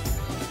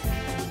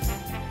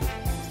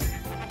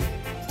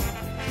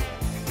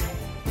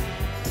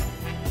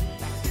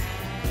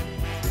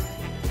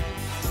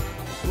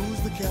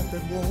 Who's the cat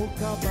that won't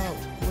cop out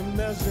when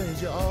there's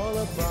danger all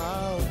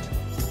about?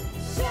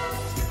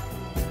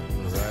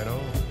 Right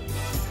on.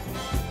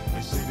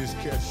 You see, this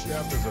cat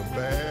Shaft is a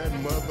bad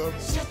mother.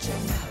 Shut your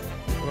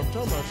mouth. What I'm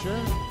talking about,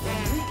 Shaft?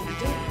 Then we can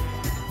do it.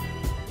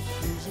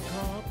 He's a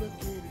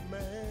complicated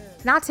man.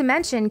 Not to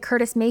mention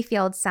Curtis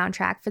Mayfield's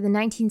soundtrack for the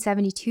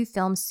 1972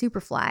 film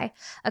Superfly,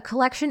 a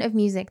collection of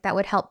music that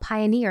would help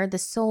pioneer the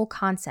soul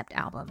concept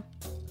album.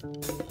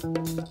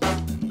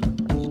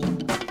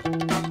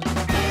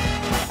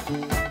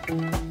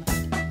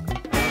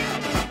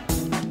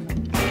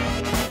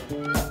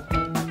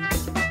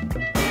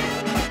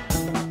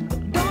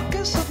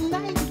 Darkest of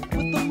night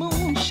with the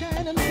moon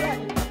shining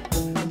bright.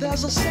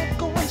 There's a set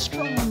going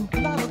strong,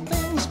 a lot of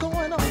things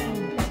going on.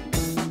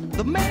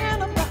 The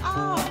man of the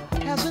hour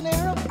has an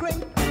air of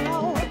great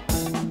power.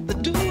 The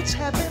dudes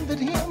have envied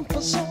him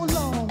for so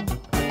long.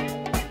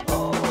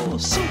 Oh,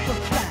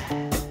 Superfly,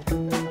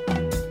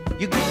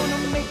 you're gonna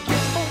make your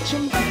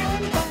fortune by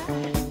and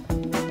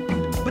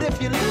by. But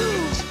if you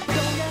lose,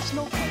 don't ask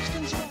no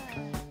questions why.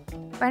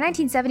 By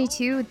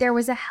 1972, there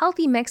was a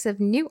healthy mix of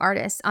new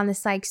artists on the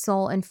psych,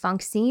 soul, and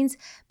funk scenes,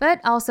 but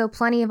also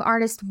plenty of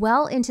artists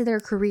well into their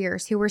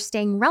careers who were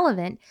staying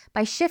relevant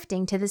by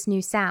shifting to this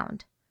new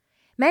sound.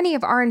 Many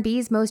of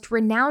R&B's most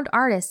renowned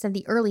artists of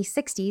the early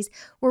 60s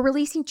were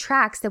releasing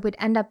tracks that would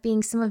end up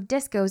being some of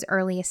disco's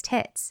earliest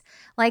hits,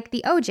 like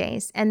the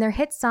OJs and their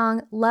hit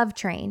song Love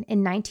Train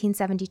in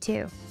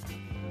 1972.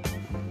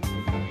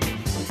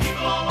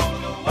 People all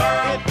over the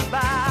world,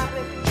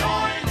 everybody,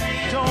 join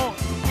in.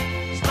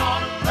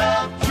 Start a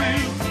love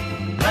train,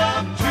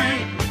 love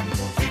train.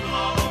 People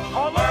all over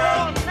the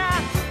world now,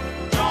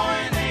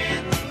 join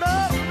in.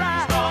 Love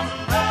ride, start a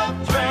love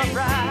train,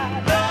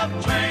 love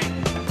train.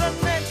 The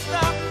next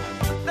stop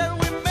that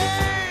we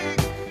make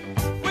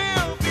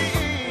will be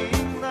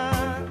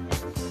England.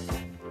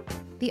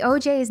 The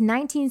OJ's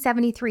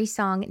 1973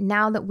 song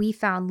Now That We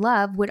Found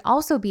Love would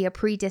also be a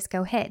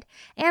pre-disco hit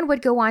and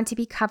would go on to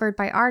be covered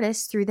by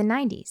artists through the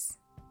 90s.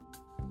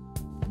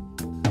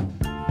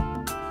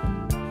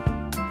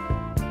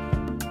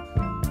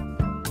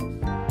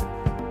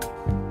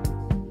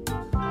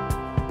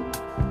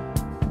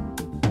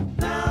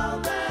 Now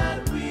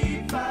that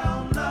we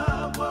found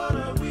love, what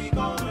are we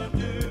gonna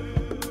do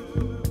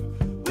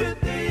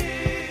with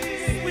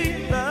this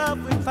sweet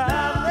love we found?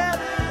 Now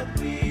that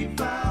we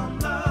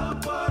found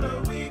love, what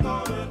are we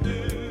gonna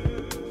do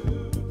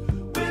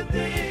with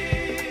this?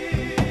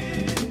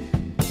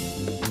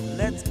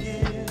 Let's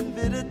give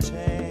it a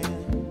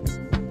chance.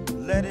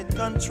 Let it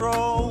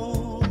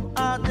control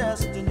our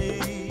destiny.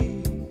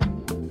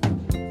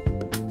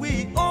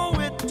 We owe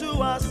it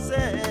to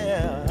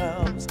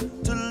ourselves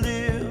to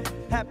live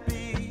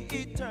happy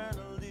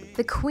eternally.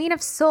 The Queen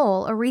of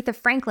Soul, Aretha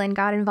Franklin,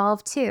 got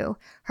involved too.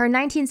 Her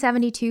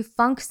 1972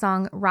 funk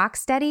song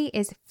Rocksteady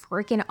is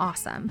freaking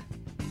awesome.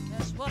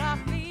 That's what I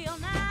feel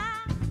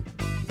now.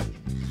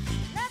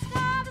 Let's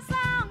call the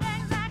song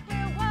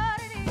exactly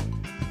what it is.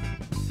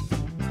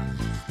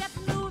 Step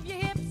and move your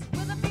hips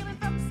with a feeling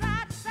from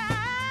side to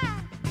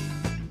side.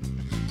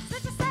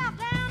 Sit yourself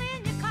down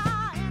in your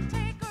car and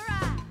take a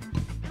ride.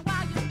 And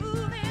while you're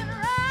moving,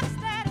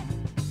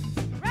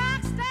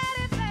 rock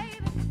steady, baby.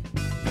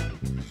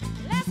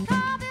 Let's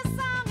call this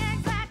song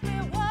exactly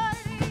what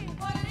it is.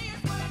 What it is,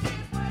 what it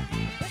is, what it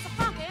is. It's a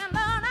funky and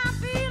love I'm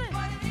feeling.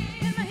 What it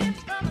is. In the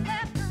hips from the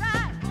left to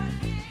right.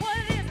 What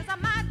it is I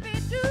might be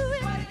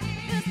doing. What it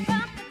is. Just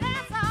bump and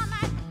dance all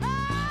night.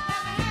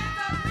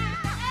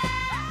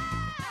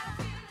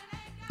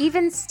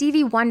 Even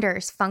Stevie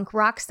Wonder's funk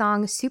rock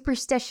song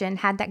Superstition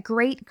had that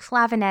great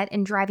clavinet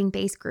and driving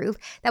bass groove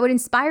that would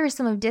inspire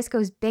some of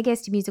disco's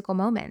biggest musical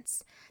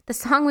moments. The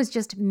song was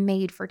just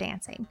made for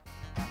dancing.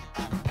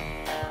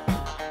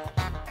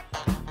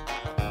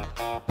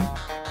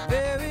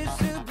 Very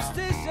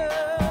superstitious,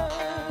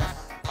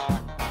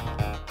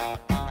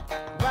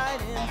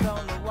 writings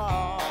on the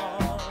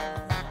wall.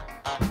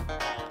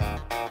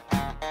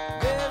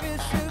 Very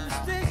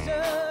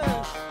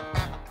superstitious,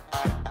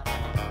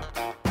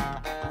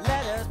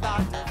 letters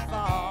about to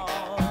fall.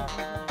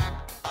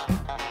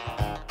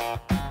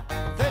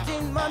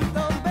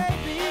 13-month-old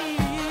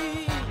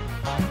baby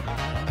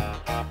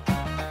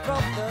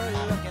broke the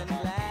looking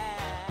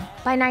glass.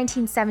 By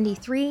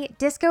 1973,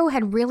 disco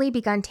had really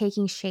begun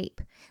taking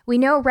shape. We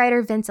know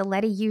writer Vince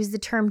Aletti used the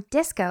term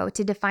disco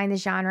to define the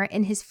genre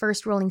in his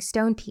first Rolling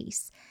Stone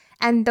piece.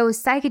 And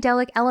those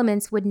psychedelic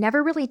elements would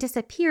never really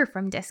disappear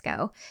from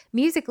disco.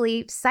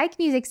 Musically, psych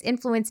music's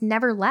influence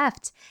never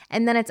left,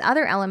 and then its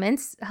other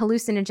elements,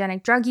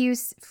 hallucinogenic drug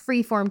use,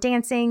 free-form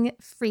dancing,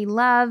 free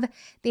love,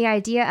 the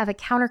idea of a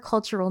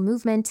countercultural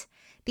movement,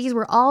 these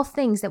were all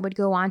things that would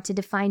go on to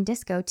define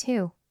disco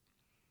too.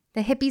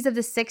 The hippies of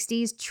the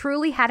 60s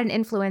truly had an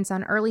influence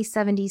on early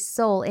 70s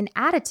soul and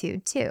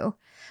attitude, too.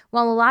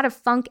 While a lot of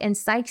funk and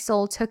psych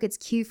soul took its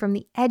cue from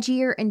the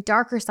edgier and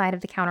darker side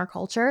of the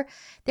counterculture,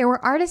 there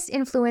were artists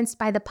influenced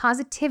by the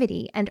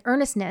positivity and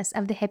earnestness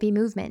of the hippie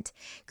movement,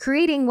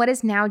 creating what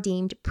is now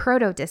deemed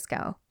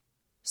proto-disco.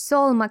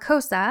 Soul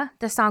Makossa,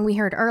 the song we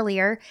heard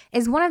earlier,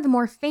 is one of the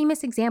more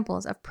famous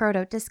examples of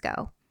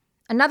proto-disco.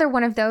 Another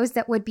one of those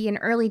that would be an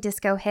early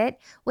disco hit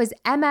was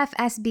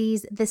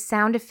MFSB's The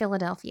Sound of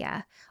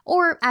Philadelphia,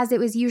 or as it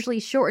was usually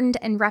shortened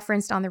and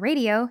referenced on the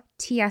radio,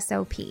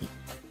 TSOP.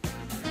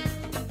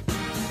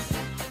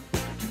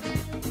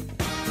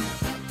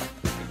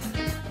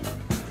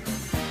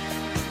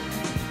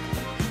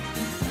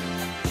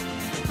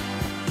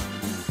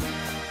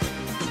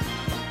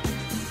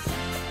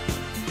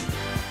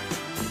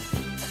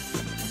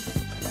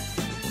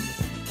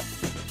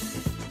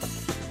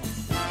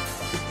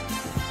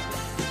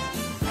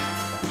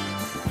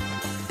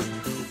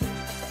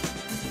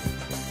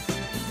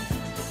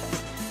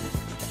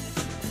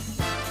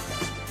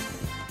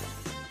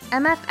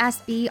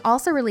 MFSB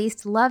also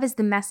released Love is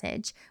the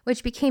Message,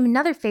 which became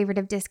another favorite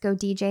of disco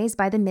DJs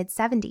by the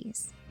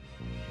mid-70s.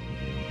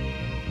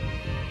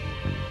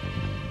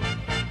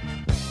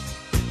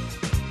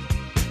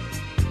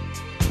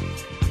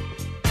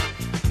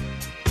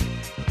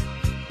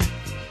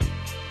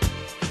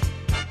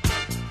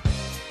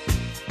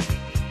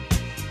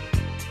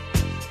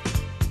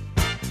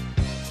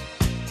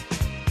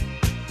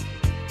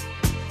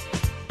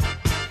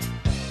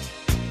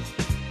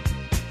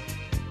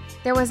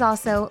 There was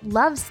also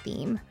Love's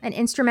Theme, an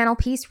instrumental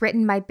piece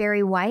written by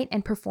Barry White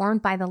and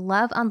performed by the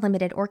Love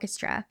Unlimited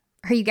Orchestra.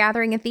 Are you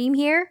gathering a theme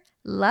here?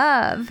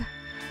 Love.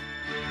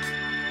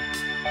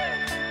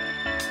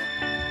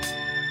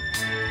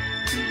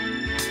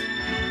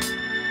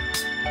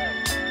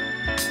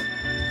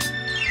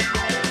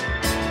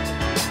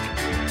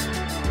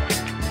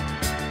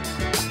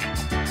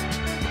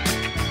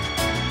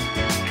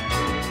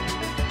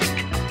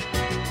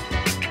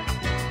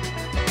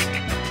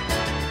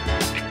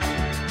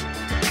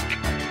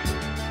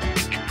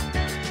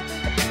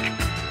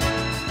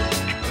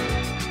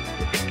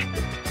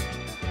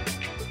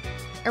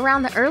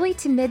 Around the early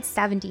to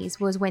mid-70s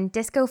was when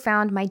disco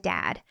found my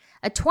dad,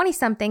 a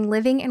 20-something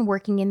living and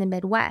working in the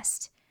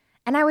Midwest.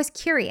 And I was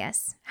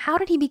curious, how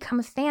did he become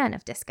a fan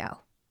of disco?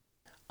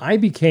 I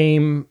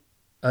became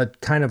a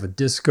kind of a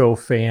disco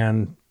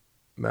fan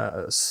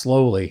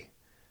slowly.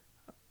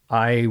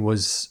 I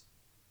was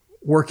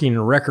working in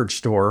a record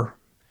store,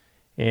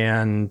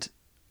 and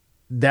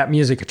that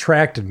music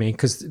attracted me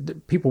because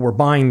people were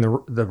buying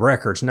the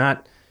records,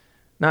 not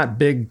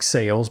big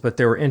sales, but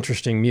they were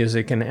interesting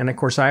music. And of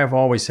course, I have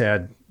always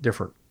had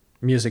different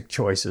music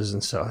choices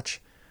and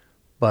such.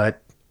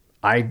 But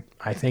I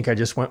think I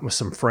just went with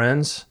some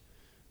friends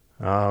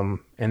and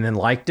then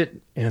liked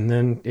it. And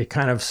then it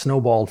kind of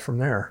snowballed from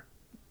there.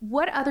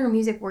 What other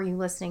music were you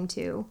listening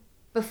to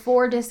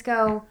before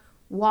disco,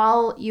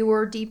 while you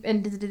were deep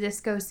into the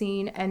disco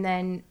scene, and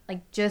then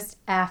like just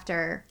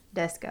after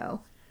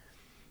disco?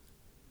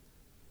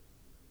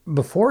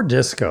 Before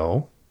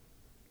disco,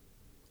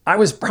 I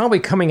was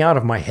probably coming out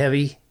of my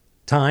heavy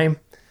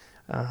time.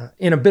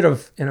 In a bit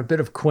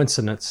of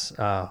coincidence,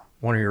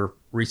 one of your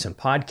recent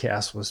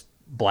podcasts was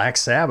Black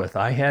Sabbath.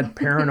 I had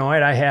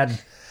Paranoid. I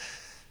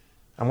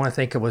want to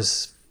think it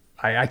was,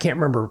 I can't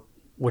remember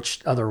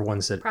which other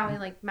ones that. Probably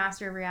like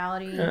Master of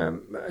Reality.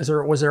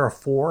 Was there a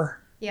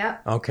 4?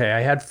 Yep. Okay, I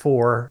had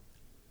 4.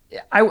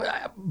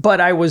 But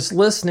I was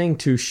listening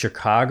to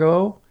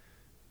Chicago,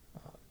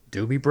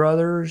 Doobie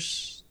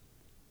Brothers.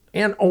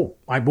 And,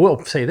 I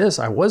will say this,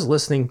 I was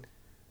listening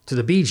to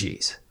the Bee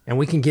Gees. And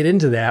we can get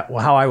into that,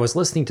 how I was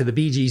listening to the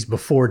Bee Gees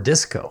before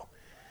disco.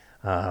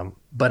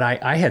 But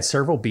I had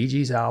several Bee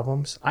Gees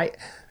albums.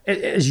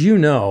 As you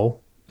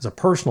know, as a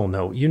personal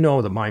note, you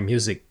know that my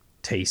music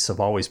tastes have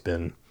always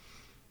been...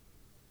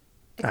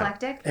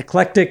 Eclectic?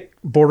 Eclectic,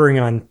 bordering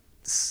on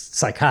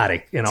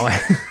psychotic, you know.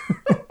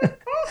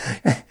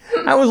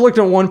 I was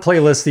looking at one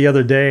playlist the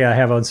other day I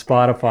have on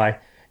Spotify,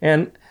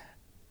 and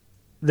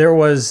there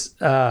was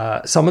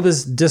some of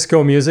this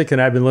disco music that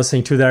I've been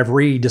listening to that I've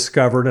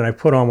rediscovered, and I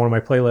put on one of my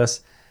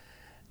playlists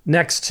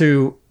next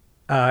to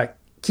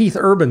Keith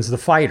Urban's The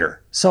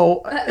Fighter.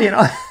 So,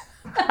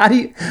 how do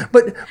you?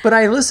 But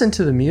I listen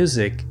to the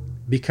music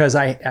because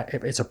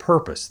it's a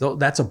purpose.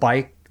 That's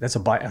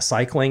a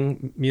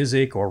cycling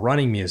music or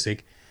running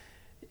music.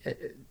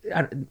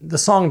 The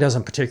song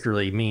doesn't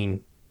particularly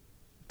mean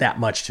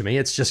that much to me.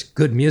 It's just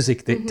good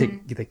music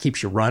that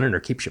keeps you running or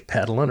keeps you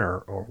pedaling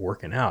or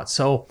working out.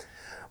 So.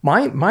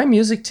 My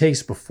music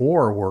tastes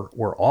before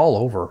were all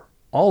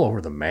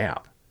over the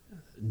map.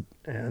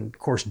 And of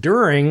course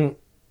during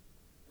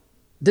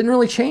didn't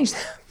really change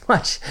that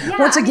much. Yeah,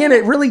 Once again,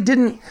 it really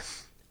didn't.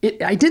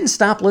 I didn't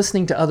stop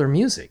listening to other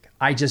music.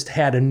 I just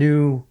had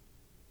new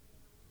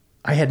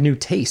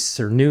tastes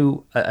or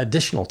new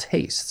additional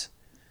tastes.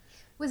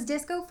 Was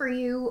disco for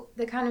you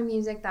the kind of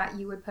music that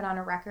you would put on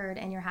a record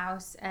in your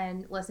house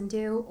and listen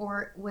to,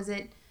 or was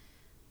it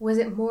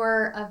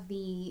more of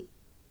the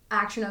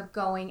action of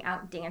going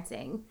out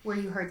dancing where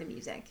you heard the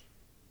music?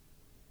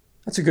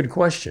 That's a good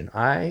question.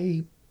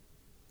 I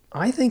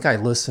think I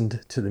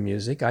listened to the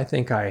music. I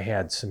think I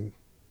had some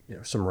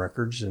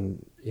records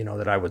and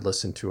that I would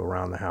listen to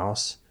around the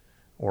house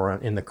or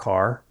in the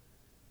car.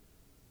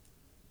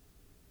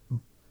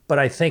 But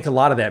I think a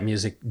lot of that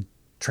music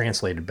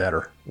translated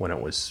better when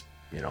it was,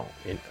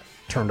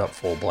 turned up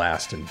full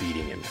blast and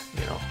beating and,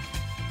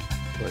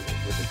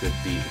 with a good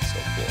beat and so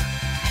forth.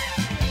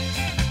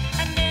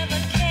 I never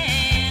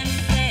can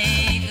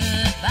say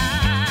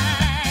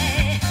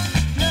goodbye.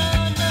 No,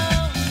 no,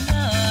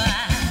 no.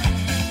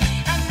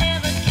 I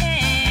never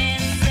can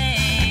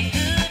say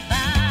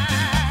goodbye.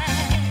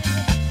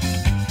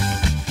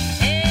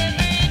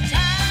 Every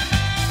time I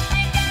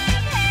think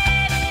I've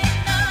had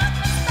enough,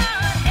 I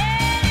start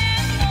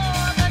heading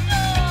for the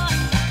north.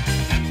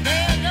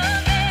 There's a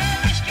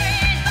very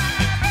strange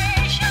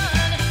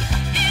vibration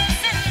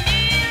piercing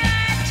me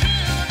right to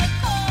the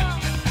core.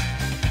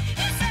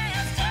 It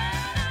says turn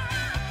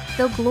around.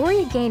 Though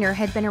Gloria Gaynor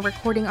had been a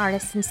recording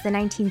artist since the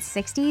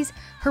 1960s,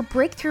 her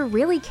breakthrough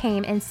really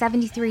came in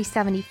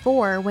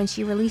 73-74 when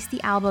she released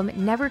the album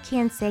Never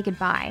Can Say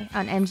Goodbye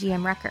on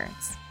MGM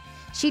Records.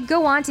 She'd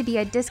go on to be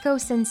a disco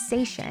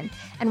sensation,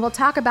 and we'll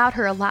talk about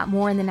her a lot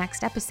more in the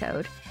next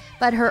episode.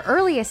 But her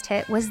earliest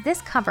hit was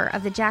this cover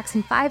of the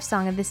Jackson 5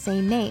 song of the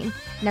same name,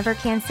 Never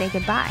Can Say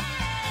Goodbye.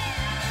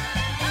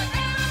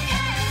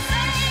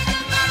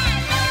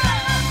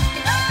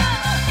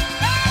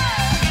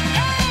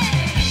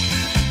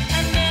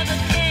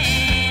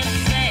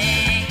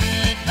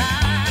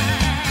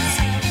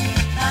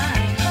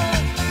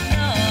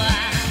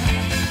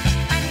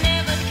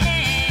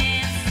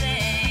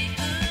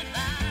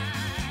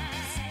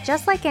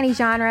 Just like any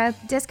genre,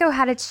 disco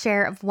had its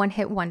share of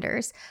one-hit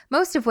wonders,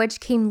 most of which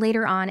came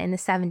later on in the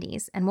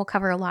 70s, and we'll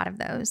cover a lot of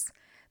those.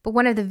 But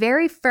one of the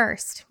very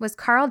first was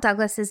Carl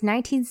Douglas's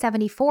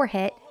 1974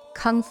 hit,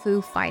 Kung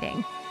Fu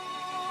Fighting.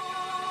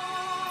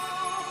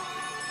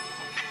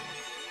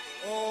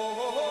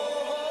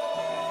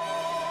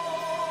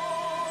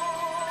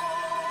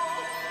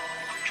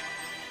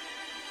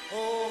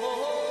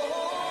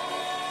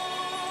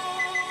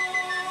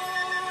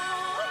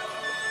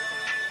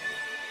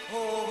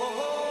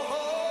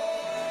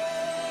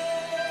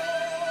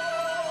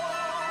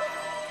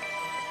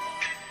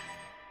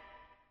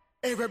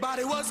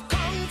 Everybody was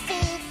kung fu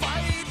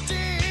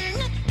fighting.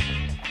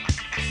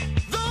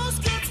 Those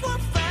kids were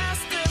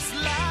fast as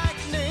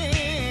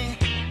lightning.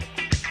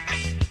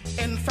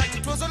 In fact,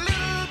 it was a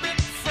little bit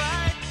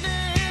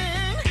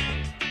frightening.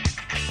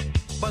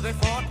 But they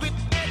fought with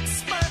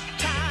expert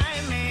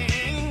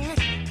timing.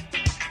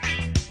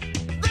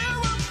 There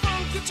were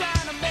funky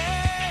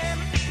Chinamen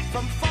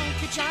from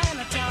funky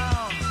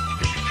Chinatown.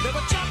 They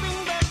were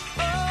chopping them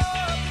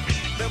up,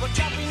 they were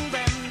chopping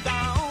them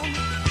down.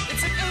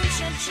 It's an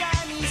ancient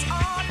Chinese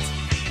art,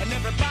 and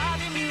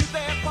everybody knew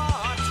their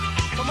part.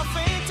 From a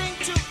fainting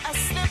to a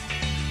slip,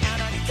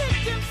 and a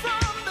kicking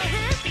from the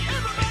hip.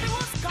 Everybody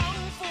was kung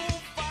fu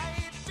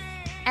fighting.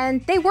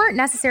 And they weren't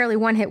necessarily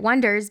one-hit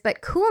wonders,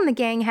 but Kool and the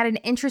Gang had an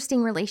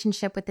interesting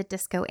relationship with the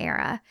disco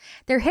era.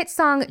 Their hit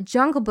song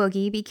Jungle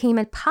Boogie became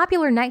a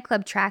popular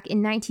nightclub track in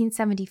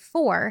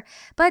 1974,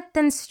 but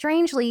then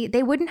strangely,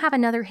 they wouldn't have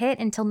another hit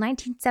until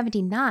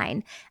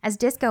 1979, as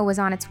disco was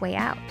on its way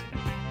out.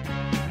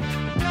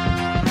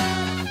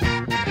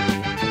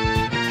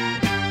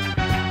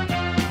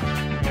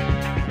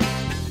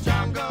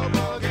 Jungle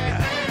boogie,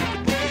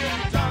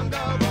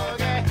 jungle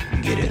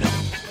boogie, Get it on,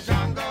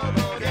 jungle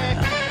boogie,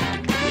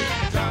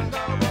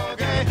 jungle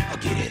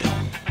boogie, get it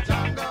on.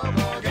 jungle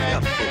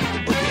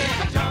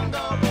boogie,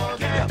 jungle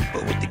boogie,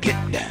 But with the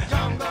get down,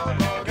 jungle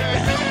boogie,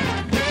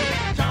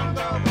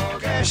 jungle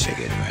boogie. shake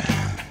it around.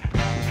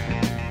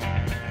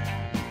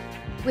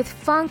 With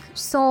funk,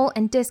 soul,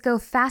 and disco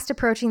fast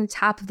approaching the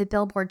top of the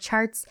Billboard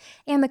charts,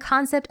 and the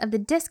concept of the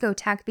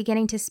discotheque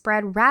beginning to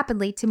spread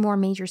rapidly to more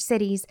major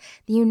cities,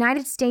 the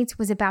United States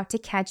was about to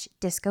catch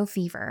disco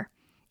fever.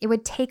 It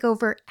would take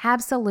over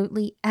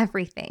absolutely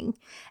everything.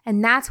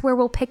 And that's where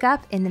we'll pick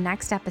up in the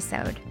next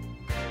episode.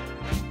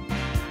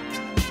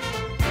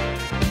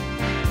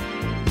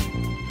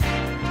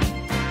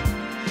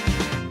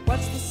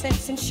 What's the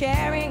sense in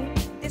sharing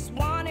this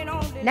one and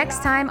only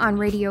Next time on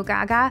Radio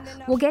Gaga,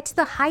 we'll get to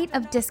the height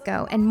of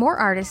disco and more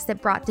artists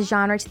that brought the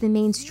genre to the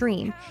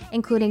mainstream,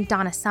 including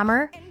Donna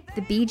Summer,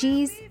 the Bee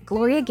Gees,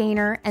 Gloria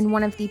Gaynor, and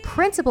one of the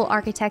principal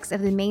architects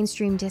of the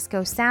mainstream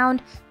disco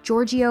sound,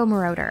 Giorgio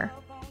Moroder.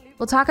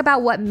 We'll talk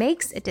about what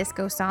makes a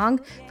disco song,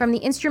 from the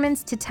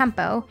instruments to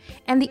tempo,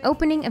 and the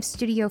opening of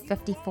Studio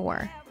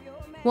 54.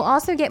 We'll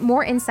also get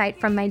more insight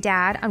from my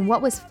dad on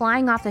what was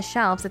flying off the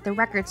shelves at the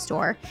record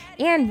store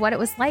and what it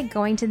was like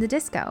going to the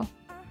disco.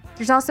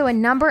 There's also a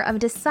number of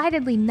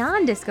decidedly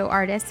non-disco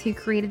artists who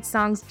created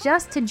songs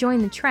just to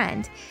join the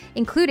trend,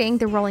 including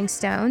the Rolling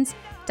Stones,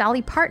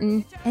 Dolly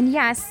Parton, and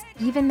yes,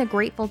 even the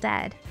Grateful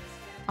Dead.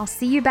 I'll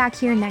see you back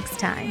here next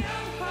time.